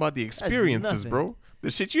 I'm bro. talking about the experiences, nothing. bro. The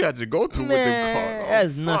shit you had to go through with them Man, cars. Oh, that's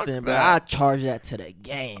fuck nothing, bro. that. I charge that to the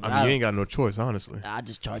game. I mean, you ain't got no choice, honestly. I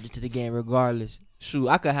just charge it to the game regardless. Shoot,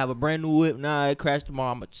 I could have a brand new whip. Nah, it crashed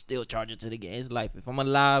tomorrow. I'ma still charge it to the game. It's life. If I'm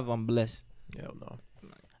alive, I'm blessed. Hell no.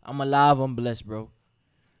 I'm alive, I'm blessed, bro.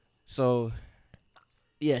 So,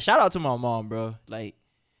 yeah, shout out to my mom, bro. Like,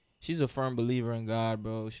 she's a firm believer in God,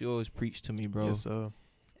 bro. She always preached to me, bro. Yes, sir.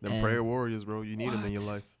 Them And- prayer warriors, bro. You need them in your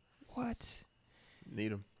What? life. What?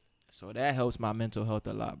 Need them. So that helps my mental health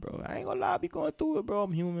a lot, bro. I ain't gonna lie, I be going through it, bro.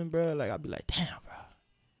 I'm human, bro. Like, I be like, damn, bro.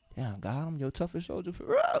 Damn, God, I'm your toughest soldier for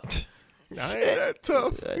real. I ain't that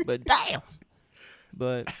tough. But damn.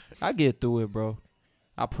 But I get through it, bro.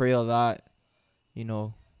 I pray a lot, you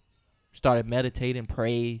know. Started meditating,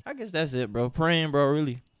 pray. I guess that's it, bro. Praying, bro,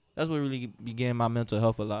 really. That's what really began my mental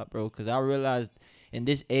health a lot, bro. Because I realized in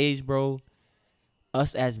this age, bro,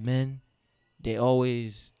 us as men, they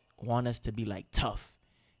always want us to be, like, tough.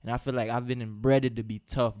 And I feel like I've been inbred to be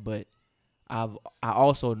tough, but I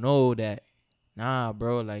also know that, nah,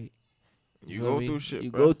 bro, like, You feel go me? through shit,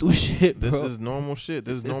 You bro. go through shit, bro. This is normal shit.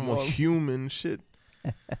 This is It's normal normal. human shit.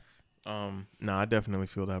 Nah, I definitely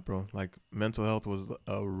feel that, bro. Like, mental health was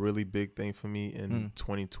a really big thing for me in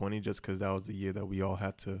 2020, just because that was the year that we all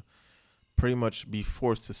had to pretty much be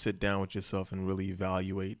forced to sit down with yourself and really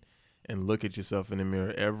evaluate and look at yourself in the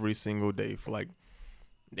mirror every single day for like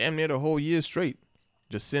damn near the whole year straight.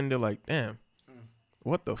 Just sitting there like, damn,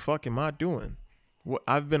 what the fuck am I doing? What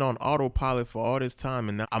I've been on autopilot for all this time,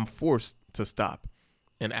 and now I'm forced to stop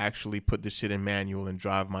and actually put this shit in manual and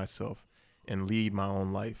drive myself and lead my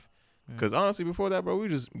own life. Because honestly, before that, bro, we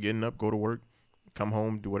just getting up, go to work, come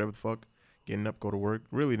home, do whatever the fuck, getting up, go to work.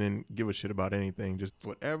 Really didn't give a shit about anything, just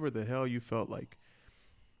whatever the hell you felt like.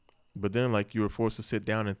 But then, like, you were forced to sit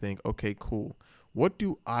down and think, okay, cool. What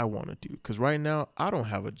do I want to do? Because right now, I don't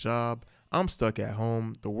have a job. I'm stuck at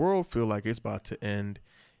home. The world feel like it's about to end.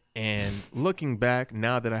 And looking back,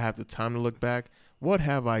 now that I have the time to look back, what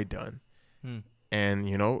have I done? And,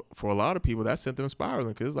 you know, for a lot of people, that sent them spiraling.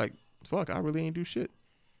 Because it's like, fuck, I really ain't do shit.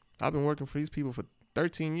 I've been working for these people for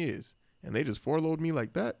 13 years. And they just forload me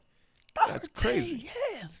like that? That's crazy.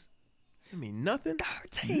 Years. I mean, nothing.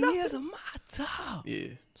 13 years of my time. Yeah.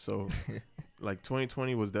 So, like,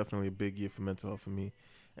 2020 was definitely a big year for mental health for me.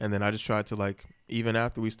 And then I just tried to, like, even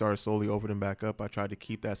after we started slowly opening back up, I tried to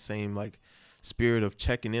keep that same, like, spirit of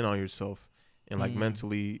checking in on yourself and, like,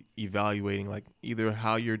 mentally evaluating, like, either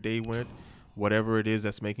how your day went, whatever it is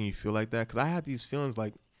that's making you feel like that. Because I had these feelings,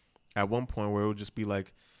 like, at one point where it would just be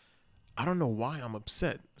like, I don't know why I'm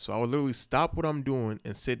upset. So I would literally stop what I'm doing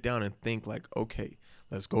and sit down and think, like, okay,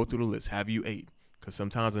 let's go through the list. Have you ate? Because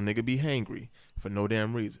sometimes a nigga be hangry for no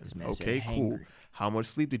damn reason. Okay, cool. How much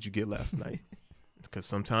sleep did you get last night? Because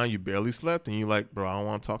sometimes you barely slept and you like, bro, I don't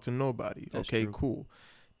want to talk to nobody. That's okay, true. cool.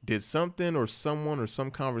 Did something or someone or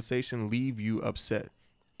some conversation leave you upset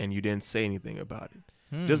and you didn't say anything about it?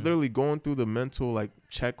 Just literally going through the mental like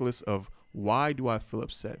checklist of why do I feel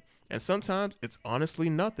upset? And sometimes it's honestly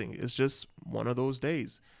nothing. It's just one of those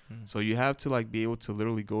days. So you have to like be able to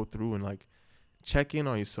literally go through and like check in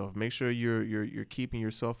on yourself. Make sure you're keeping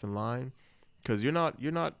yourself in line, because you're not.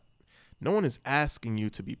 No one is asking you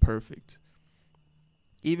to be perfect.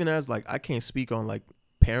 Even as like I can't speak on like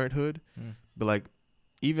parenthood, but like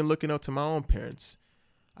even looking up to my own parents,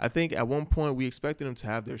 I think at one point we expected them to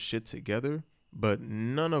have their shit together, but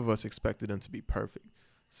none of us expected them to be perfect.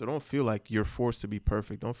 So don't feel like you're forced to be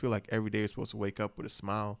perfect. Don't feel like every day you're supposed to wake up with a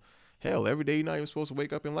smile. Hell, every day you're not even supposed to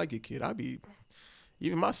wake up and like your kid.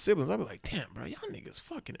 Even my siblings, I'd be like, damn, bro, y'all niggas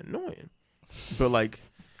fucking annoying. But like,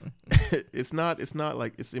 it's not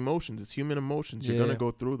like, it's emotions. It's human emotions. You're gonna go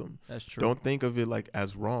through them. That's true. Don't think of it like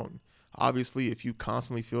as wrong. Obviously, if you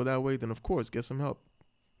constantly feel that way, then of course get some help.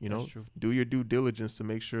 You know, do your due diligence to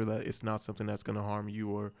make sure that it's not something that's gonna harm you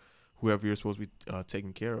or whoever you're supposed to be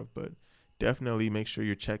taking care of. But definitely make sure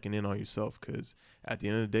you're checking in on yourself, because at the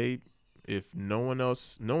end of the day, if no one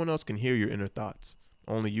else can hear your inner thoughts,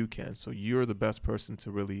 only you can. So you're the best person to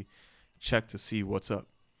really check to see what's up.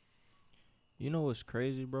 You know what's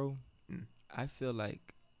crazy, bro? I feel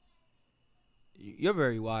like you're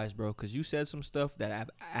very wise, bro, because you said some stuff that I've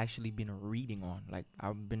actually been reading on. Like,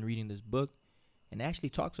 I've been reading this book, and it actually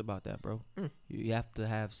talks about that, bro. You have to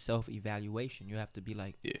have self-evaluation. You have to be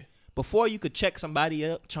like, before you could check somebody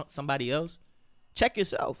else, check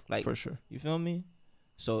yourself. Like, for sure. You feel me?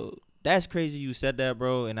 So that's crazy you said that,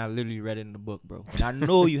 bro, and I literally read it in the book, bro. And I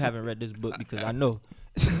know you haven't read this book because I know.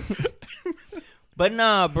 But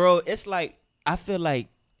nah, bro, it's like, I feel like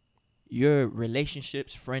your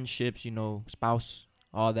relationships, friendships, you know, spouse,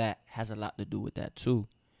 all that has a lot to do with that too.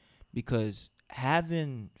 Because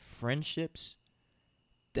having friendships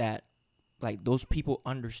that, like, those people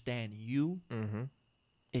understand you,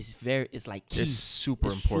 it's like key. It's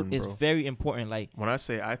super important, bro. It's very important. Like, when I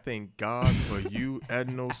say I thank God for you,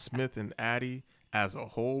 Edno, Smith, and Addy as a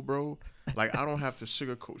whole, bro. Like, I don't have to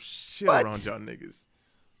sugarcoat shit around y'all niggas.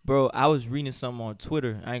 Bro, I was reading something on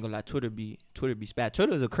Twitter. I ain't gonna lie, Twitter be spat.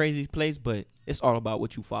 Twitter is a crazy place, but it's all about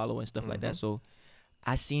what you follow and stuff like that. So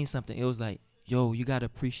I seen something. It was like, yo, you gotta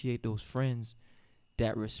appreciate those friends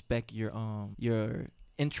that respect your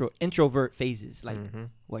introvert phases, like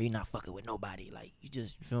where you're not fucking with nobody. Like, you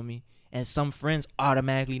feel me? And some friends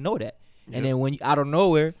automatically know that. And then when you out of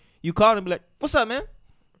nowhere, you call them and be like, "What's up, man?"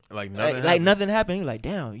 Like nothing happened. You're like,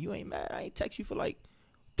 "Damn, you ain't mad. I ain't text you for like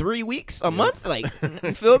 3 weeks, a month." Like,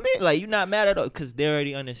 you feel me? Like, you're not mad at all because they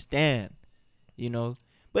already understand, you know.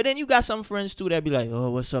 But then you got some friends too that be like,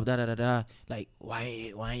 "Oh, what's up? Da da da da." Like, why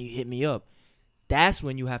ain't you hit me up? That's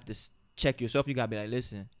when you have to check yourself. You gotta be like,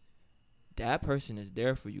 listen, that person is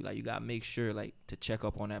there for you. Like, you gotta make sure, like, to check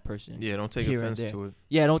up on that person. Yeah, don't take offense to it.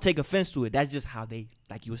 Yeah, don't take offense to it. That's just how they,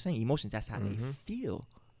 like you were saying, emotions. That's how they feel.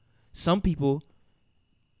 Some people,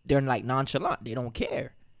 they're like nonchalant. They don't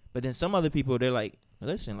care. But then some other people, they're like,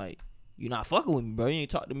 listen, like, you're not fucking with me, bro. You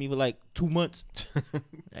ain't talked to me for like 2 months.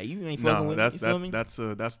 Like, you ain't fucking with me. You feel me?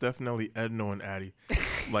 That's definitely Edno and Addy.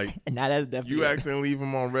 Like, nah, that's definitely you accidentally leave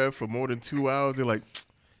them on red for more than 2 hours. They're like,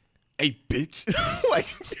 "Hey, bitch!" Like,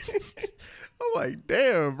 I'm like,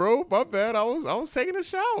 "Damn, bro, my bad. I was taking a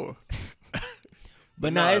shower."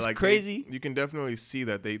 But nah, it's like, crazy. You can definitely see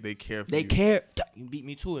that they care for you. They care. You beat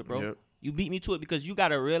me to it, bro. Yep. You beat me to it because you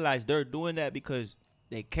gotta realize they're doing that because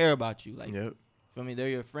they care about you. Like, for me, they're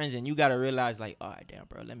your friends, and you gotta realize, like, all right, damn,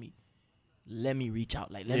 bro, let me reach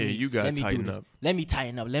out. Like, you gotta tighten up. Let me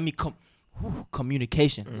tighten up. Let me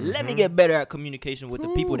communication. Let me get better at communication with the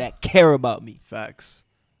people that care about me. Facts.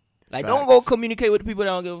 Like, don't go communicate with the people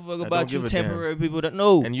that don't give a fuck about you. Temporary people that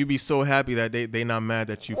know. And you be so happy that they not mad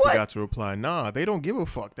that you forgot to reply. Nah, they don't give a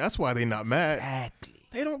fuck. That's why they not mad. Exactly.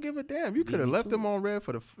 They don't give a damn. You could have left them on red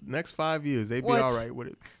for the next 5 years. They'd be all right with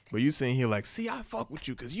it. But you sitting here like, see, I fuck with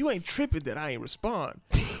you because you ain't tripping that I ain't respond.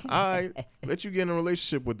 I let you get in a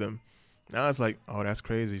relationship with them. Now it's like, oh, that's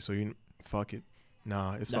crazy. So you fuck it.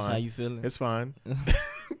 Nah, it's fine. That's how you feeling? It's fine.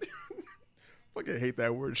 Fucking hate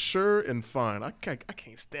that word. Sure and fine. I can't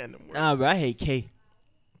stand them words. Nah, bro, I hate K.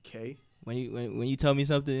 K? When you tell me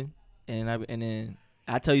something and then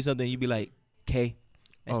I tell you something, you be like, K.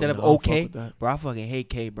 Instead of okay, bro, I fucking hate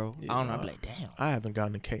K, bro. Yeah, I don't know. I be like, damn. I haven't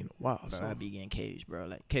gotten a K in a while. Bro, so I be getting K's, bro.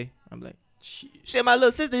 Like, K. I'm like, shit, my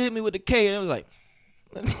little sister hit me with the K, and I was like,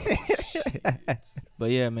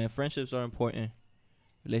 but yeah, man, friendships are important.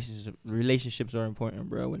 Relationships are important,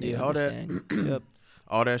 bro. When they understand. Yep.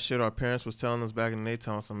 All that shit our parents was telling us back in their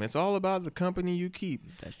time. It's all about the company you keep.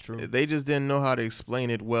 That's true. They just didn't know how to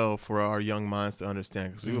explain it well for our young minds to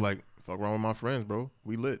understand. Because we were like, fuck wrong with my friends, bro.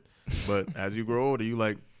 We lit. But as you grow older, you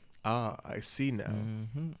like, I see now.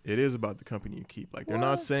 Mm-hmm. It is about the company you keep. Like, they're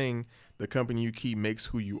not saying the company you keep makes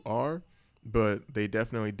who you are, but they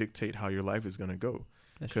definitely dictate how your life is going to go.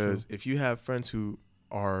 Because if you have friends who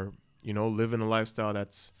are, living a lifestyle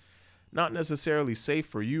that's not necessarily safe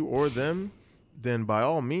for you or them, then by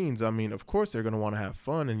all means, I mean, of course they're going to want to have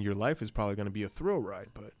fun, and your life is probably going to be a thrill ride.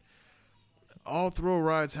 But all thrill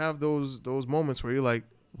rides have those moments where you're like,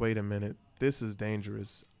 wait a minute, this is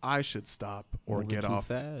dangerous. I should stop or moving get too off.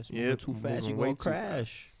 Fast. Yeah, Moving too fast, you're going to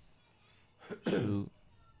crash. Shoot.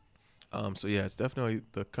 So yeah, it's definitely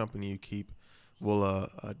the company you keep will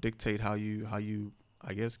dictate how you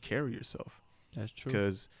I guess carry yourself. That's true.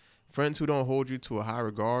 Because friends who don't hold you to a high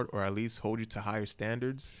regard, or at least hold you to higher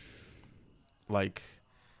standards, like,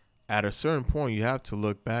 at a certain point you have to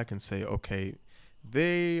look back and say, okay,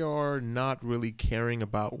 they are not really caring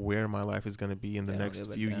about where my life is going to be in the next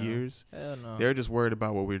few years. Hell no. They're just worried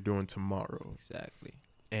about what we're doing tomorrow. Exactly.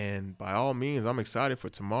 And by all means, I'm excited for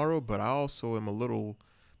tomorrow, but I also am a little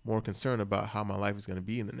more concerned about how my life is going to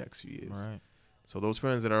be in the next few years. Right. So those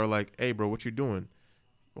friends that are like, hey, bro, what you doing?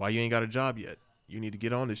 Why you ain't got a job yet? You need to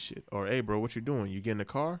get on this shit. Or, hey, bro, what you doing? You get in the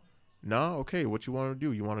car? Nah? Okay, what you want to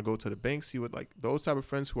do? You want to go to the bank, see what, like, those type of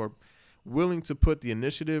friends who are willing to put the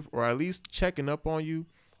initiative, or at least checking up on you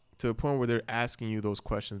to the point where they're asking you those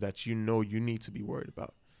questions that you need to be worried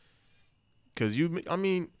about. Because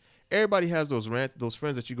everybody has those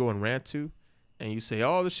friends that you go and rant to, and you say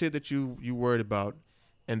all the shit that you worried about,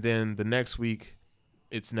 and then the next week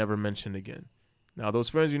it's never mentioned again. Now, those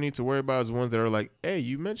friends you need to worry about is the ones that are like, hey,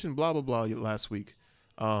 you mentioned blah, blah, blah last week.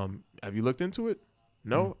 Have you looked into it?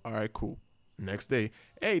 No? All right, cool. Next day,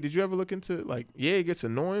 hey, did you ever look into, like, yeah, it gets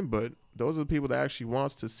annoying, but those are the people that actually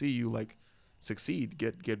wants to see you, like, succeed,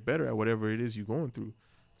 get better at whatever it is you're going through,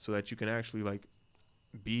 so that you can actually, like,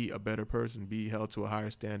 be a better person, be held to a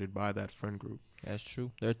higher standard by that friend group. That's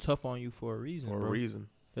true. They're tough on you for a reason, bro.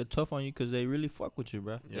 They're tough on you because they really fuck with you,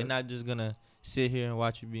 bro. Yep. They're not just going to sit here and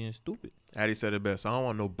watch you being stupid. Addy said it best. I don't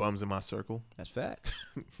want no bums in my circle. That's facts.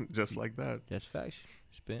 Just like that. That's facts.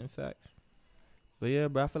 Spitting facts. But yeah,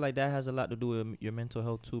 bro, I feel like that has a lot to do with your mental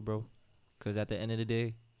health too, bro. Because at the end of the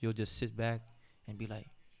day, you'll just sit back and be like,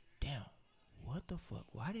 damn, what the fuck?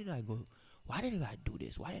 Why did I do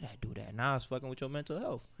this? Why did I do that? Now it's fucking with your mental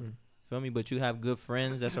health. Feel me? But you have good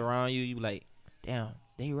friends that's around you. You like, damn,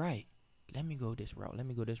 they right. Let me go this route.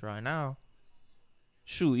 And now,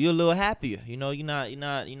 shoot, you're a little happier. You're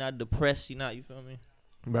not depressed. You feel me?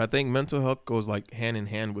 But I think mental health goes like hand in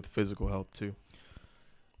hand with physical health too.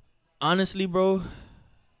 Honestly, bro,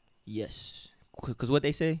 yes. Because what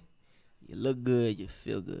they say, you look good, you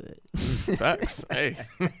feel good. Facts. Hey.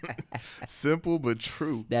 Simple but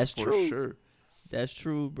true. That's true. For sure. That's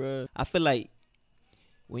true, bro. I feel like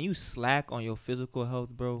when you slack on your physical health,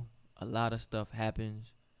 bro, a lot of stuff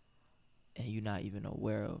happens and you're not even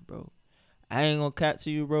aware of, bro. I ain't gonna cap to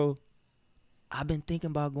you, bro. I've been thinking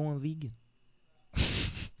about going vegan.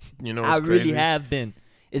 I really have been.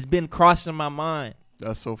 It's been crossing my mind.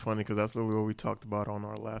 That's so funny because that's literally what we talked about on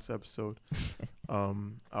our last episode.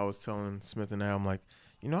 I was telling Smith and I, I'm like,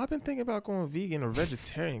 I've been thinking about going vegan or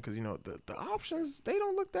vegetarian because, the options, they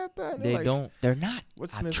don't look that bad. They don't. They're not. What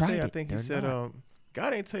Smith say? I think he said,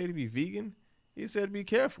 God ain't tell you to be vegan. He said be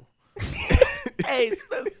careful. Hey, it's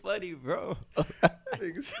so funny, bro.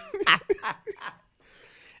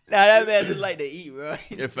 That man just like to eat, bro.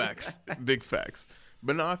 Yeah, facts. Big facts.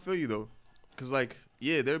 But no, I feel you, though. Because,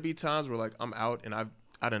 there'll be times where, I'm out and I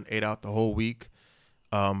done ate out the whole week.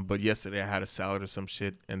 But yesterday I had a salad or some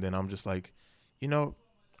shit. And then I'm just like,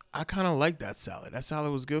 I kind of like that salad. That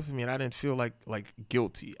salad was good for me. And I didn't feel like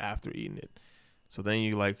guilty after eating it. So then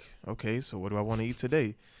you like, okay, so what do I want to eat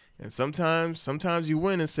today? And sometimes you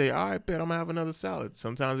win and say, all right, bet I'm going to have another salad.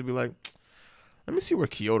 Sometimes it'd be like, let me see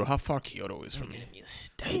how far Kyoto is from me.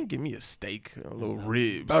 Give me a steak, a little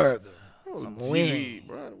ribs. Burger. Some wings,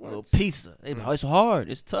 a little pizza. It's hard.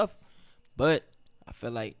 It's tough. But I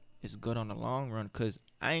feel like it's good on the long run because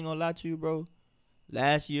I ain't going to lie to you, bro.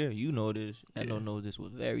 Last year, this. I don't know this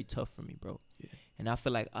was very tough for me, bro. Yeah. And I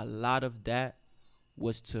feel like a lot of that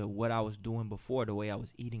was to what I was doing before, the way I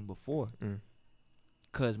was eating before.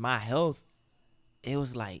 Because my health, it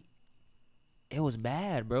was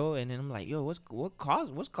bad, bro. And then I'm like, yo, what's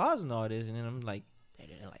causing all this? And then I'm like,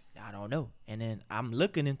 I don't know. And then I'm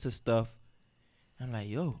looking into stuff. I'm like,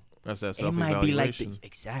 yo, that's that self-evaluation. It might be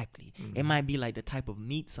exactly. It might be like the type of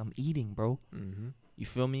meats I'm eating, bro. You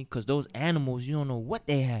feel me? Because those animals, you don't know what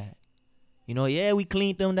they had. We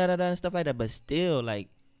cleaned them, and stuff like that. But still, I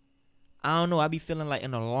don't know. I be feeling like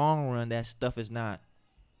in the long run, that stuff is not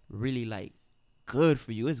really good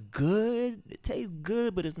for you. It's good. It tastes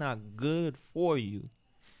good, but it's not good for you.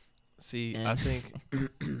 See, And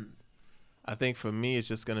I think for me it's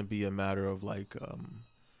just gonna be a matter of like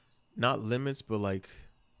not limits, but like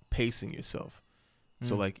pacing yourself.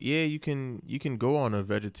 So like, yeah, you can go on a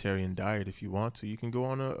vegetarian diet if you want to. You can go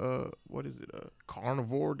on a what is it, a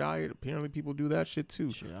carnivore diet. Apparently people do that shit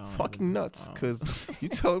too. Shit, I don't Fucking even- nuts. I don't- Cause you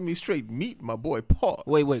telling me straight meat, my boy. Pause.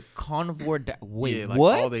 Wait, carnivore wait, yeah, like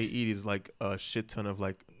what? all they eat is like a shit ton of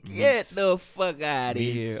like Get meats, the fuck out of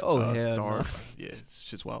meats, here. Oh hell no. starch. Yeah, it's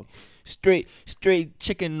just wild. Straight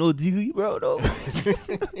chicken no dili, bro. No.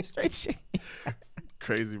 Straight chicken.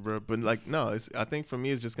 Crazy, bro. But like, no, I think for me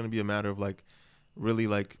it's just gonna be a matter of like really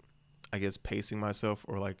like, I guess, pacing myself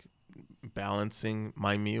or like balancing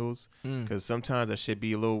my meals, because sometimes I should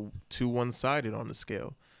be a little too one-sided on the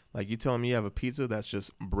scale. Like you telling me you have a pizza that's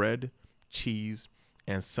just bread, cheese,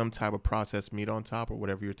 and some type of processed meat on top or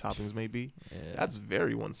whatever your toppings may be. Yeah. That's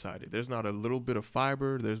very one-sided. There's not a little bit of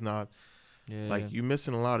fiber. There's not Yeah. like, you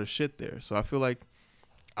missing a lot of shit there. So I feel like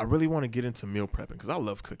I really want to get into meal prepping because I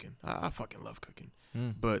love cooking. I fucking love cooking.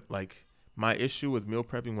 But like, my issue with meal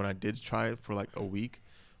prepping when I did try it for like a week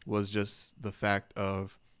was just the fact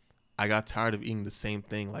of I got tired of eating the same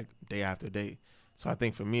thing like day after day. So I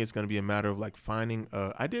think for me it's going to be a matter of like finding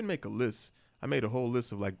I did make a list. I made a whole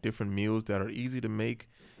list of like different meals that are easy to make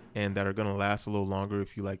and that are going to last a little longer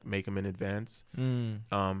if you like make them in advance. And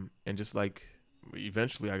just like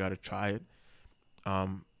eventually I got to try it.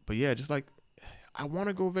 But yeah, just like I want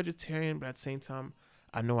to go vegetarian, but at the same time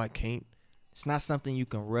I know I can't. It's not something you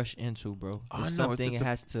can rush into, bro. I It's know, something it's it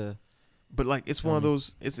has to. But like, it's one of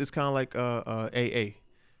those. It's kind of like AA,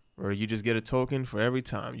 where you just get a token for every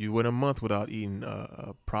time you went a month without eating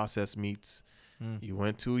processed meats. You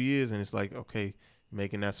went 2 years, and it's like, okay,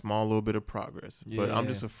 making that small little bit of progress. But I'm Yeah.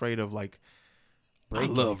 just afraid of like,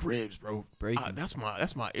 Breaking. I love ribs, bro. Breaking. That's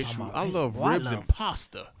my issue. about I ribs. love Boy, I ribs love- and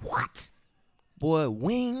pasta. What? Boy,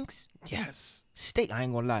 wings, Yes. steak. I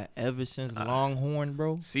ain't gonna lie. Ever since Longhorn,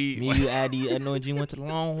 bro. See, Me, you, Addy, Edno, and G went to the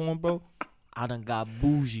Longhorn, bro. I done got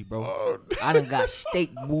bougie, bro. Oh, I done got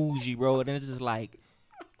steak bougie, bro. And it's just like,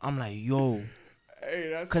 I'm like, yo. hey,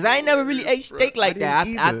 that's Cause I ain't never really ate hilarious, bro. steak like that.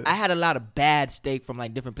 didn't I either. had a lot of bad steak from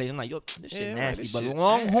like different places. I'm like, yo, this shit Yeah, right, nasty. this But shit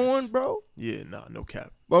Longhorn, ass. bro. Yeah, nah, no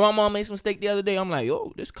cap. Bro, my mom made some steak the other day. I'm like,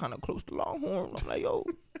 yo, this kind of close to Longhorn. I'm like, yo,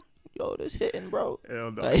 this hitting, bro.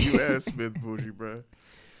 Hell no, Like- you ass Smith bougie, bro.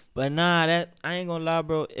 But nah, that I ain't gonna lie,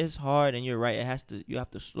 bro. It's hard, and you're right. You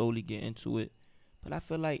have to slowly get into it. But I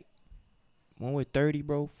feel like when we're 30,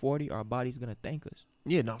 bro, 40, our body's gonna thank us.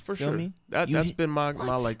 Yeah, no, for Feel sure. me? That's been my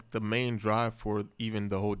What? like the main drive for even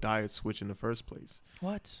the whole diet switch in the first place.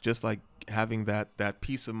 What? Just like having that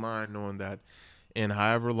peace of mind, knowing that in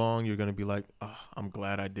however long you're gonna be like, oh, I'm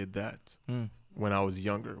glad I did that when I was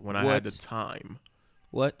younger, when I had the What? time.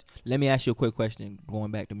 What? Let me ask you a quick question.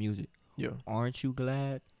 Going back to music, Yeah, aren't you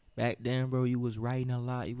glad back then, bro? You was writing a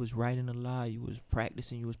lot. You was writing a lot. You was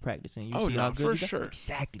practicing. You see Oh, how nah, good for you got? sure.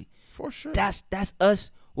 Exactly. for sure. That's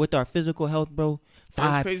us with our physical health, bro. That's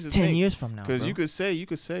 5, crazy to 10 think, years from now, Because bro. you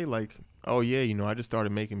could say like, oh yeah, I just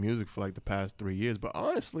started making music for like the past 3 years. But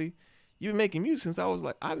honestly, you've been making music since I've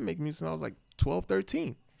been making music since I was like 12,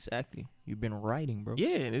 13. Exactly. You've been writing, bro.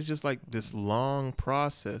 Yeah, and it's just like this long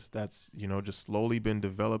process that's, just slowly been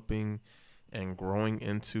developing and growing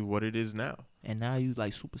into what it is now. And now you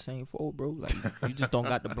like Super Saiyan 4, bro. Like you just don't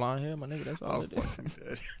got the blonde hair, my nigga. That's all Oh, it is. fucking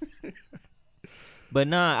dead. But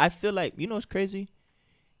nah, I feel like it's crazy.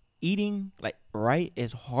 Eating like right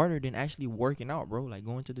is harder than actually working out, bro. Like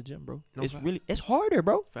going to the gym, bro. No fact. It's harder,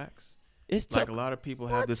 bro. Facts. It's Like tough a lot of people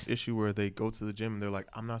have this issue where they go to the gym and they're like,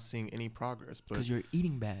 I'm not seeing any progress. But because you're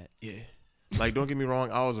eating bad. yeah, like don't get me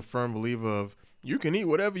wrong, I was a firm believer of you can eat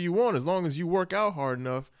whatever you want as long as you work out hard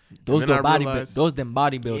enough. Those And then I them realized-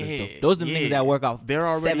 bodybuilders, though. Those them niggas that work out They're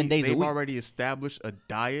already 7 days a they've week. already established a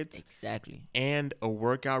diet Exactly. and a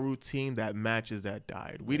workout routine that matches that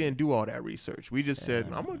diet. We didn't do all that research. We just said,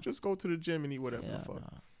 nah. I'm gonna just go to the gym and eat whatever Yeah, the fuck.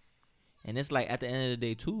 nah. And it's like at the end of the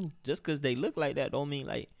day too, just because they look like that don't mean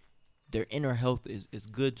like their inner health is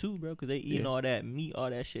good too, bro. Because they eating Yeah. all that meat, all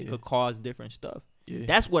that shit Yeah. could cause different stuff. Yeah.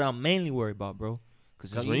 That's what I'm mainly worried about, bro.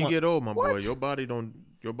 Because Because when you get old, my boy, What? your body don't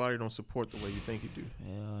support the way you think it do.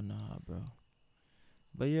 Hell nah, bro.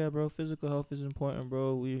 But yeah, bro, physical health is important,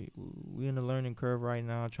 bro. We in the learning curve right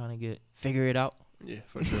now, trying to figure it out. Yeah,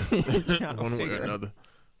 for sure. Trying to One way figure or it another.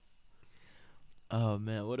 Oh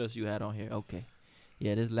man, what else you had on here? Okay,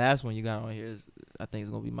 yeah, this last one you got on here is, I think,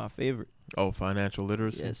 it's gonna be my favorite. Oh, financial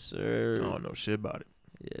literacy. Yes, sir. I don't know shit about it.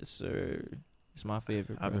 Yes, sir. It's my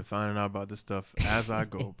favorite. I've bro. been finding out about this stuff as I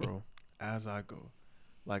go, bro. As I go.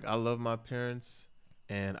 Like, I love my parents,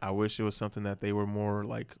 and I wish it was something that they were more,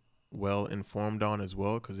 like, well informed on as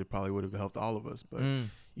well, because it probably would have helped all of us. But,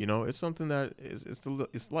 You know, it's something that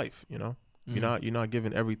it's life. You know, you're not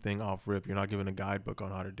giving everything off rip. You're not giving a guidebook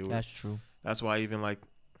on how to do it. That's true. That's why even like,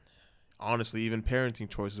 honestly, even parenting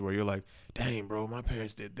choices where you're like, dang, bro, my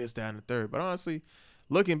parents did this, that, and the third. But honestly,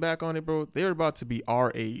 looking back on it, bro, they're about to be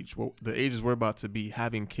our age. Well, the ages we're about to be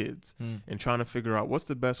having kids and trying to figure out what's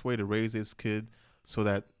the best way to raise this kid so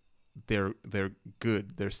that they're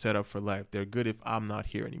good. They're set up for life. They're good if I'm not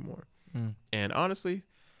here anymore. And honestly,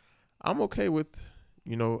 I'm okay with,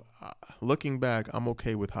 looking back, I'm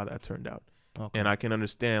okay with how that turned out. Okay. And I can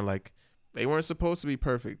understand, like, they weren't supposed to be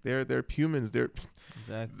perfect. They're humans.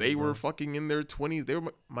 They were fucking in their 20s.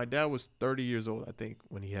 My dad was 30 years old, I think,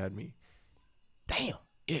 when he had me. Damn.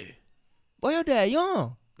 Yeah. Boy, your dad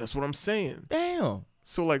young. That's what I'm saying. Damn.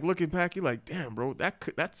 So like looking back, you're like, damn, bro,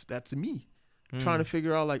 that's me. Trying to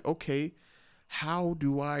figure out like, okay, how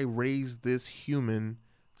do I raise this human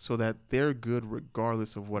so that they're good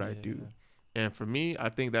regardless of what I do? And for me, I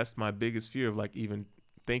think that's my biggest fear of like even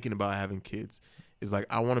thinking about having kids is like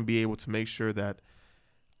I want to be able to make sure that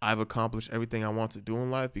I've accomplished everything I want to do in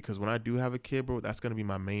life, because when I do have a kid, bro, that's going to be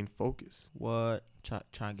my main focus. What?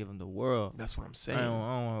 Try and give him the world. That's what I'm saying. I don't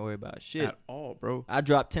want to worry about shit. At all, bro. I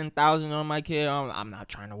dropped $10,000 on my kid. I'm not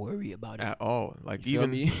trying to worry about it. At all. Like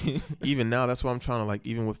even now, that's why I'm trying to like,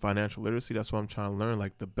 even with financial literacy, that's why I'm trying to learn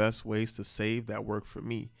like the best ways to save that work for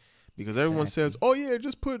me. Because everyone says, oh yeah,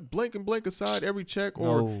 just put blank and blank aside every check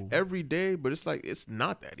or every day. But it's like, it's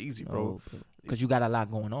not that easy, bro. Because you got a lot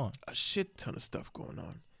going on. A shit ton of stuff going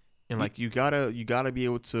on. And like you gotta be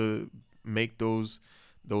able to make those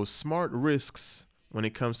smart risks when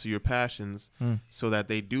it comes to your passions, so that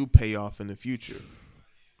they do pay off in the future.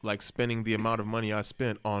 Like spending the amount of money I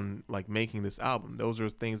spent on like making this album. Those are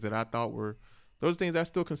things that I thought those things I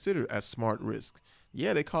still consider as smart risks.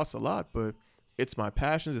 Yeah, they cost a lot, but it's my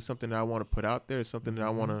passions. It's something that I want to put out there. It's something that I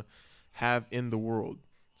want to have in the world.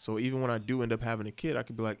 So even when I do end up having a kid, I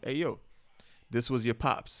could be like, hey yo, this was your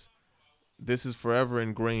pops. This is forever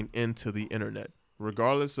ingrained into the internet,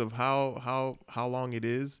 regardless of how long it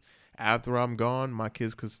is. After I'm gone, my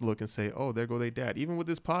kids could look and say, "Oh, there go their dad." Even with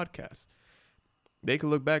this podcast, they could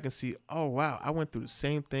look back and see, "Oh, wow, I went through the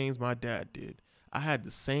same things my dad did. I had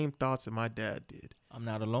the same thoughts that my dad did. I'm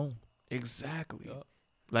not alone." Exactly. Yep.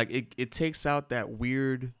 Like it takes out that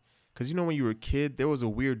weird, because when you were a kid, there was a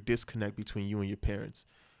weird disconnect between you and your parents,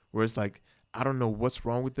 where it's like, I don't know what's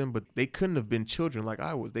wrong with them, but they couldn't have been children like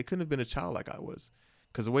I was. They couldn't have been a child like I was.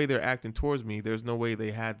 Because the way they're acting towards me, there's no way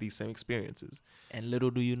they had these same experiences. And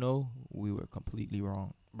little do you know, we were completely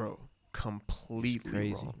wrong. Bro,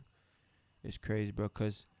 completely wrong. It's crazy, bro,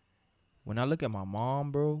 because when I look at my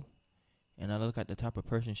mom, bro, and I look at the type of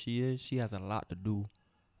person she is, she has a lot to do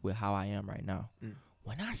with how I am right now.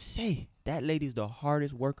 When I say that lady's the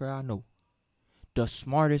hardest worker I know, the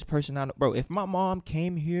smartest person I know. Bro, if my mom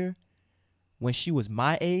came here when she was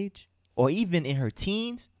my age, or even in her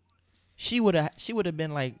teens, she would have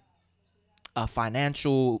been like a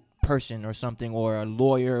financial person or something, or a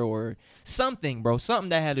lawyer or something, bro. Something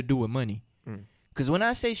that had to do with money. Because when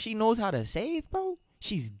I say she knows how to save, bro,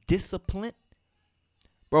 she's disciplined.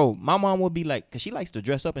 Bro, my mom would be like, because she likes to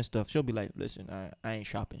dress up and stuff. She'll be like, listen, I ain't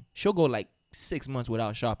shopping. She'll go like 6 months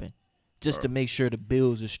without shopping just to make sure the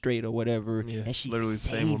bills are straight or whatever. Yeah, and she's literally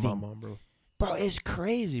saving. Same with my mom, bro. Bro, it's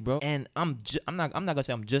crazy, bro. And I'm not gonna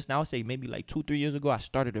say I'm just now. I'll say maybe like 2-3 years ago, I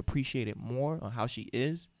started to appreciate it more on how she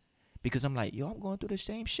is, because I'm like, yo, I'm going through the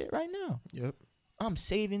same shit right now. Yep. I'm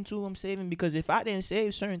saving too. I'm saving because if I didn't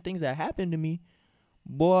save certain things that happened to me,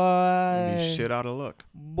 boy, you'd be shit out of luck.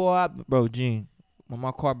 Boy, bro, Gene, when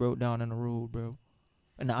my car broke down on the road, bro,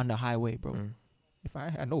 and on the highway, bro, if I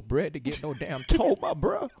ain't had no bread to get no damn toll, my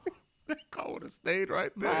bro. That car would have stayed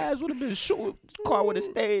right there. My ass would have been short. Car would have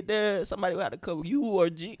stayed there. Somebody would have to come. You or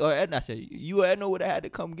G or Edna. I said you Edna would have had to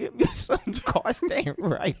come get me. Some car staying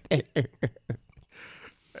right there.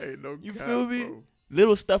 Hey, no, you feel me? Bro.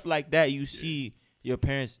 Little stuff like that you see your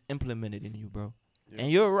parents implemented in you, bro. Yeah.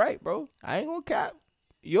 And you're right, bro. I ain't gonna cap.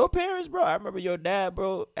 Your parents, bro. I remember your dad,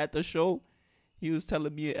 bro, at the show. He was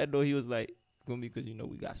telling me, Edna, he was like, because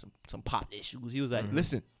we got some pop issues. He was like,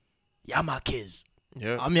 listen, y'all my kids.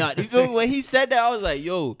 Yeah, I mean, you feel me? When he said that, I was like,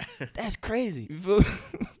 yo, that's crazy. You feel me?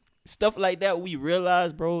 Stuff like that we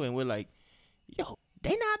realize, bro, and we're like, yo,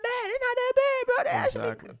 they not bad. They not that bad, bro.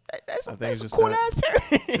 That's a cool ass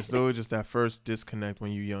parent. It's literally just that first disconnect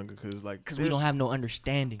when you're younger, because we don't have no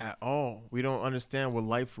understanding at all. We don't understand what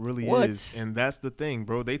life really is, and that's the thing,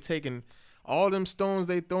 bro. They taking all them stones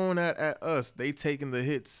they throwing at us. They taking the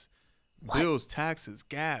hits. What? Bills, taxes,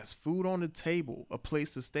 gas, food on the table, a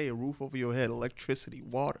place to stay, a roof over your head, electricity,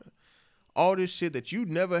 water. All this shit that you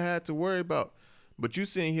never had to worry about. But you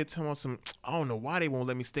sitting here telling us I don't know why they won't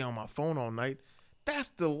let me stay on my phone all night. That's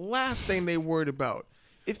the last thing they worried about.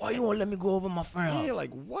 Why you won't let me go over my friend? Yeah,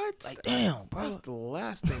 like what? Like damn, bro. That's the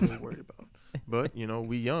last thing they worried about. But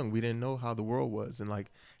we young, we didn't know how the world was, and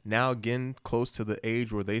like now getting close to the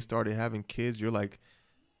age where they started having kids, you're like,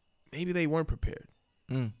 maybe they weren't prepared.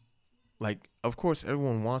 Like, of course,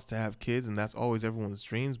 everyone wants to have kids, and that's always everyone's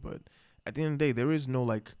dreams. But at the end of the day, there's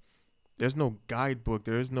no guidebook.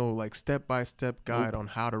 There is no like step-by-step guide on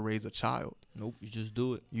how to raise a child. Nope, you just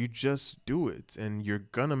do it. You just do it, and you're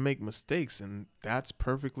gonna make mistakes, and that's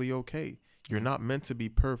perfectly okay. You're not meant to be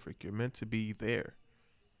perfect. You're meant to be there.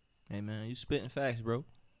 Hey man, you spitting facts, bro. You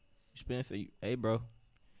spitting for you. Hey, bro.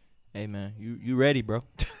 Hey man, you ready, bro?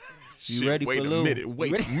 You Shit, ready wait for a Lil? minute.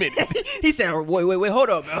 Wait a minute. He said, wait, hold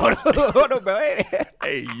up, man. Hold up, bro.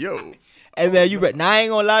 Hey, yo. Hey, man, you ready? Now, I ain't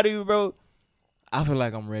gonna lie to you, bro. I feel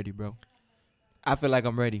like I'm ready, bro. I feel like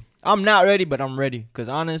I'm ready. I'm not ready, but I'm ready. Because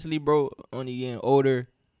honestly, bro, only getting older.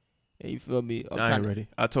 Yeah, you feel me? I ain't ready.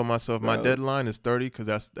 I told myself my deadline is 30 because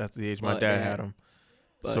that's the age my dad had him.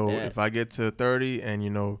 So if I get to 30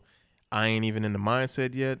 and, I ain't even in the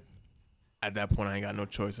mindset yet, at that point, I ain't got no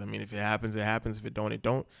choice. I mean, if it happens, it happens. If it don't, it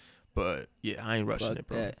don't. But, yeah, I ain't rushing it,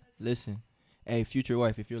 bro. That. Listen, hey, future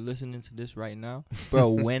wife, if you're listening to this right now,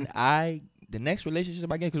 bro, the next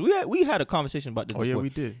relationship I get, because we had a conversation about this before. Yeah, we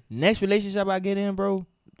did. Next relationship I get in, bro,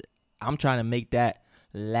 I'm trying to make that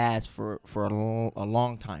last for a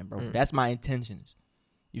long time, bro. That's my intentions.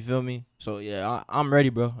 You feel me? So, yeah, I'm ready,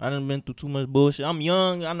 bro. I done been through too much bullshit. I'm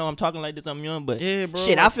young. I know I'm talking like this. I'm young, but yeah, bro,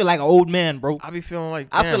 shit, I feel like an old man, bro. I be feeling like,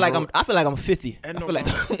 I feel like I'm 50. Edno I feel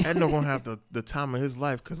like gonna have the time of his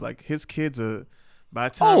life because, like, his kids are, by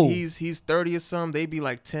the time he's 30 or something, they be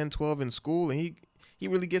like 10, 12 in school, and he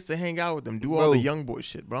really gets to hang out with them, do all the young boy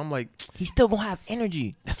shit. But I'm like, he's still gonna have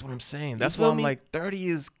energy. That's what I'm saying. That's why I'm like, 30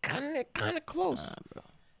 is kind of close. Bro.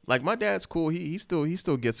 Like, my dad's cool. He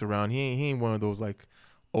still gets around. He ain't one of those like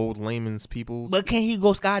old layman's people. But can he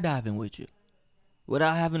go skydiving with you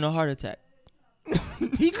without having a heart attack?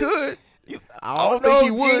 He could. I don't think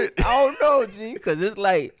he would. I don't know, G, because it's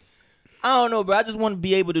like, I don't know, bro. I just want to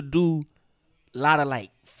be able to do a lot of like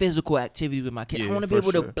physical activities with my kid. I want to be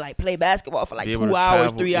able to like play basketball for like 2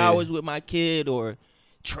 hours, 3 hours with my kid, or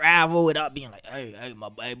travel without being like, hey, my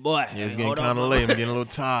boy. Yeah, it's getting kind of late. I'm getting a little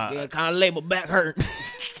tired. Yeah, kind of late. My back hurt.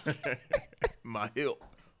 My hip.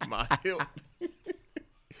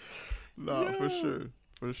 Nah,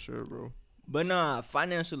 for sure, bro. But nah,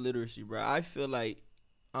 financial literacy, bro. I feel like,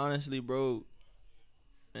 honestly, bro,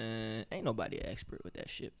 ain't nobody an expert with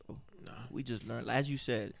that shit, bro. Nah. We just learn. As you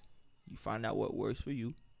said, you find out what works for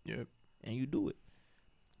you. Yep. And you do it.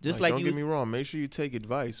 Just like don't get me wrong. Make sure you take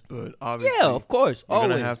advice, but obviously, yeah, of course, you're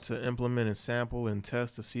always gonna have to implement and sample and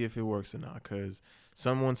test to see if it works or not. Because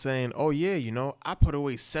someone saying, "Oh yeah, I put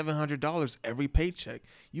away $700 every paycheck,"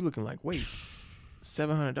 you looking like, wait,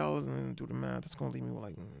 $700 and do the math. That's gonna leave me with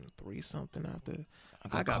like 3 something after.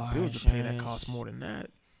 I got bills to pay that cost more than that.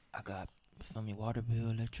 I got water bill,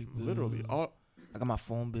 electric bill. Literally all. I got my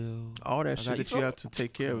phone bill. All that shit that you have to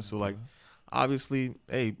take care of. So like, obviously,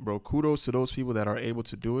 hey, bro, kudos to those people that are able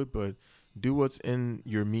to do it, but do what's in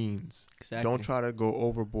your means. Exactly. Don't try to go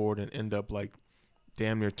overboard and end up like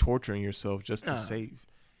damn near torturing yourself just to save.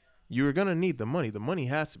 You're going to need the money. The money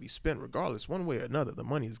has to be spent regardless. One way or another, the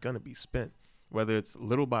money is going to be spent. Whether it's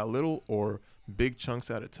little by little or big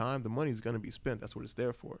chunks at a time, the money is going to be spent. That's what it's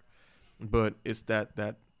there for. But it's that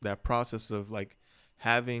process of like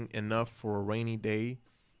having enough for a rainy day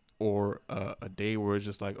or a day where it's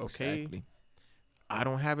just like, okay, exactly. I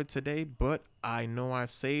don't have it today, but I know I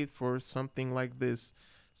saved for something like this.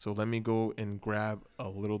 So let me go and grab a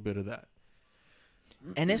little bit of that.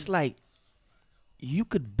 And it's like, you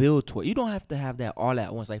could build toward. You don't have to have that all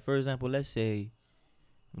at once. Like, for example, let's say,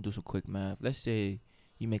 I'm gonna do some quick math. Let's say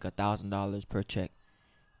you make $1,000 per check.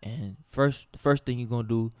 And the first thing you're going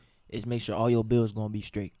to do is make sure all your bills going to be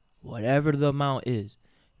straight. Whatever the amount is.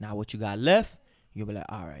 Now, what you got left, you'll be like,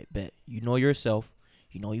 all right, bet. You know yourself.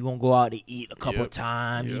 You know you're going to go out to eat a couple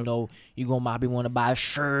times. Yep. You know you're going to maybe want to buy a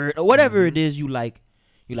shirt or whatever it is you like.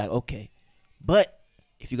 You're like, okay. But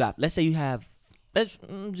if you got, let's say you have, let's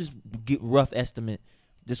just get rough estimate,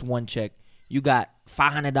 this one check. You got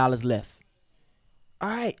 $500 left. All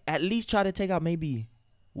right, at least try to take out maybe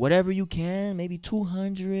whatever you can, maybe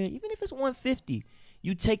 $200, even if it's $150.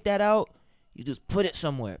 You take that out, you just put it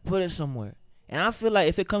somewhere. And I feel like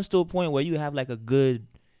if it comes to a point where you have like a good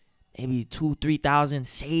maybe $2,000-$3,000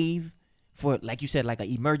 save for, like you said, like an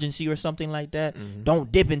emergency or something like that.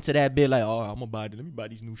 Don't dip into that bit like, oh, I'm gonna let me buy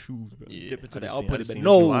these new shoes. Dip into that. I'll put it. But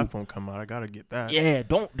no, iPhone come out. I gotta get that. Yeah,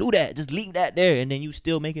 don't do that. Just leave that there, and then you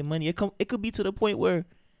still making money. It could be to the point where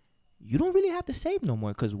you don't really have to save no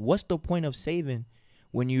more. Cause what's the point of saving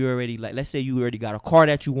when you already, like, let's say you already got a car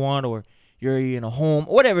that you want, or you're already in a home,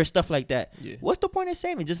 or whatever, stuff like that. Yeah. What's the point of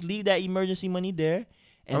saving? Just leave that emergency money there.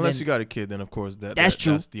 And unless you got a kid, then of course that's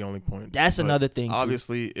true. That's the only point. That's another thing.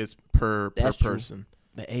 Obviously, it's per person.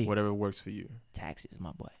 But hey, whatever works for you. Taxes,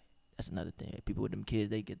 my boy. That's another thing. People with them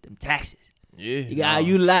kids, they get them taxes. Yeah. You got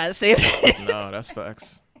you lie, say that. No, that's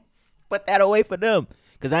facts. Put that away for them,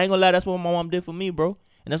 cause I ain't gonna lie. That's what my mom did for me, bro,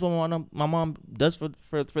 and that's what my mom does for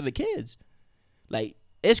the kids. Like,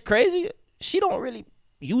 it's crazy. She don't really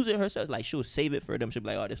use it herself. Like, she'll save it for them. She'll be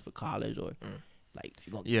like, oh, this for college, or. Like,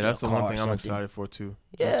 that's the one thing I'm excited for too.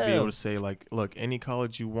 Just to be able to say, like, look, any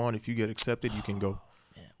college you want, if you get accepted, you can go.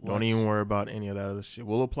 Don't even worry about any of that other shit.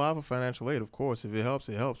 We'll apply for financial aid, of course. If it helps,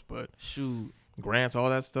 it helps. But shoot, grants, all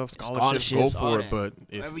that stuff, scholarships, go for it. But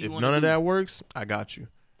if none of that works, I got you.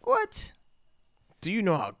 What? Do you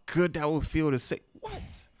know how good that would feel to say? What?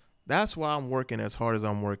 That's why I'm working as hard as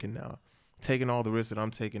I'm working now, taking all the risks that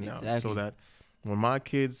I'm taking now, so that when my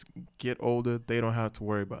kids get older, they don't have to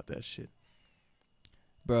worry about that shit.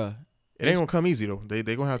 Bruh, it ain't gonna come easy though. They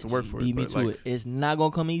gonna have to work for it. Beat me to it. It's not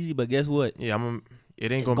gonna come easy, but guess what? Yeah,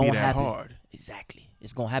 it ain't gonna be that hard. Exactly,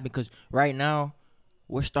 it's gonna happen because right now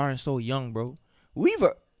we're starting so young, bro.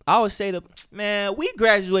 I would say we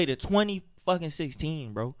graduated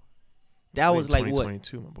 2016, bro. That was like what?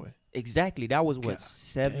 2022, my boy. Exactly, that was what,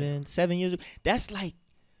 7 years ago. That's like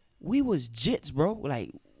we was jits, bro.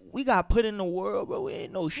 Like, we got put in the world, bro. We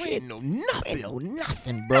ain't no shit. We ain't know nothing. We ain't know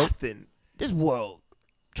nothing, bro. Nothing. This world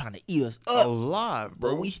trying to eat us up alive,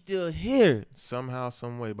 bro. But we still here somehow,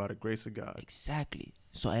 some way, by the grace of God. Exactly.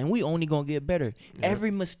 So, and we only gonna get better.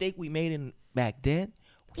 Every mistake we made back then,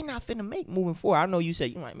 we not finna make moving forward. I know you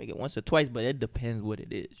said you might make it once or twice, but it depends what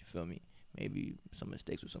it is. You feel me? Maybe some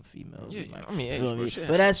mistakes with some females. Yeah,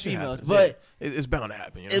 but that's females. Happens. But it's bound to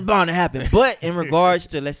happen. You know? It's bound to happen. But in regards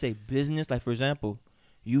to, let's say, business, like, for example,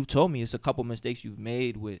 you've told me it's a couple mistakes you've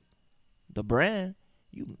made with the brand.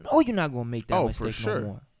 You know you're not gonna make that mistake no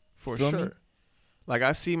more. For sure. Like,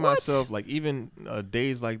 I see myself, like, even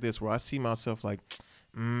days like this where I see myself like,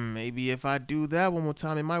 maybe if I do that one more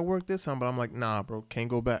time, it might work this time. But I'm like, nah, bro, can't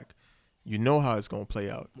go back. You know how it's gonna play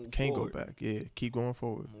out. Can't go back. Yeah, keep going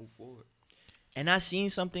forward. Move forward. And I seen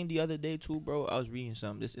something the other day too, bro. I was reading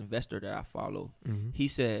something. This investor that I follow, he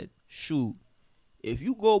said, shoot, if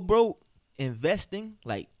you go broke investing,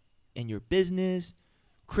 like, in your business,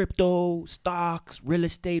 crypto, stocks, real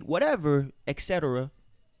estate, whatever, etc.,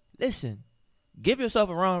 listen, give yourself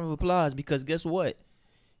a round of applause, because guess what?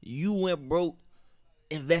 You went broke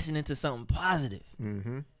investing into something positive.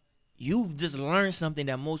 You've just learned something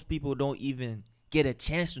that most people don't even get a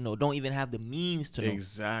chance to know, don't even have the means to know.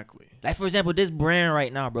 Exactly. Like, for example, this brand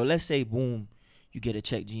right now, bro, let's say, boom, you get a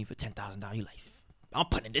check, Gene, for $10,000. You're like, I'm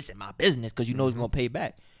putting this in my business because you know it's going to pay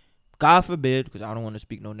back. God forbid, because I don't want to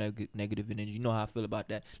speak no negative energy. You know how I feel about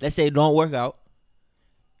that. Let's say it don't work out.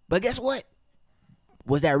 But guess what?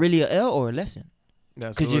 Was that really an L or a lesson?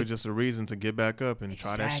 That's really just a reason to get back up and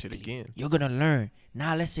try that shit again. You're going to learn.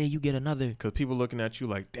 Now, let's say you get another. Because people looking at you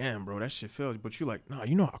like, damn, bro, that shit failed. But you're like, nah,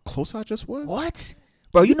 you know how close I just was? What?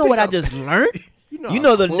 Bro, you know what I just learned? You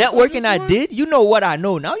know the networking I did? You know what I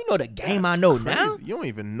know now? You know the game I know now? You don't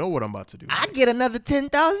even know what I'm about to do. I get another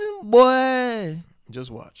 10,000, boy. Just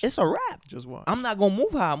watch. It's a wrap. Just watch. I'm not going to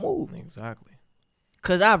move how I move. Exactly.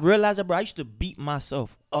 Because I've realized that, bro, I used to beat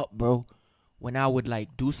myself up, bro, when I would,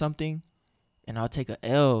 like, do something and I'll take a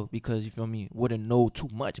L because, you feel me, wouldn't know too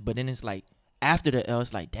much. But then it's like, after the L,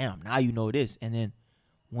 it's like, damn, now you know this. And then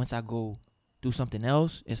once I go do something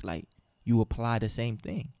else, it's like you apply the same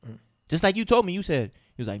thing. Just like you told me, you said,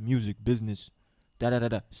 you was like, music, business,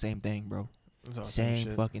 da-da-da-da. Same thing, bro.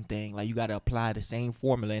 Same fucking thing. Like, you got to apply the same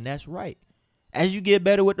formula, and that's right. As you get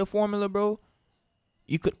better with the formula, bro,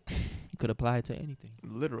 you could apply it to anything.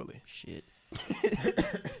 Literally. Shit.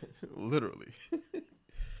 Literally.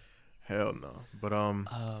 Hell no. But oh,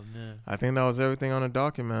 man. I think that was everything on the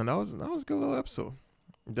docket, man. That was a good little episode.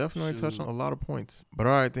 Definitely touched on a lot of points. But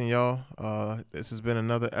all right then, y'all. This has been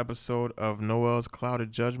another episode of Noel's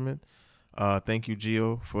Clouded Judgment. Thank you,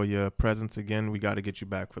 Gio, for your presence again. We got to get you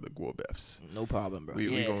back for the Guabefs. No problem, bro.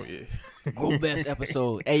 We going Guabefs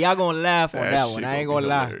episode. Hey, y'all gonna laugh on that one. I ain't gonna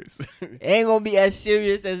lie. It ain't gonna be as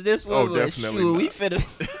serious as this one. Oh, definitely shoot, not. We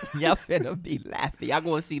finna, y'all finna be laughing. Y'all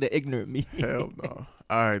gonna see the ignorant me. Hell no.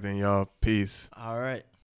 All right then, y'all. Peace. All right.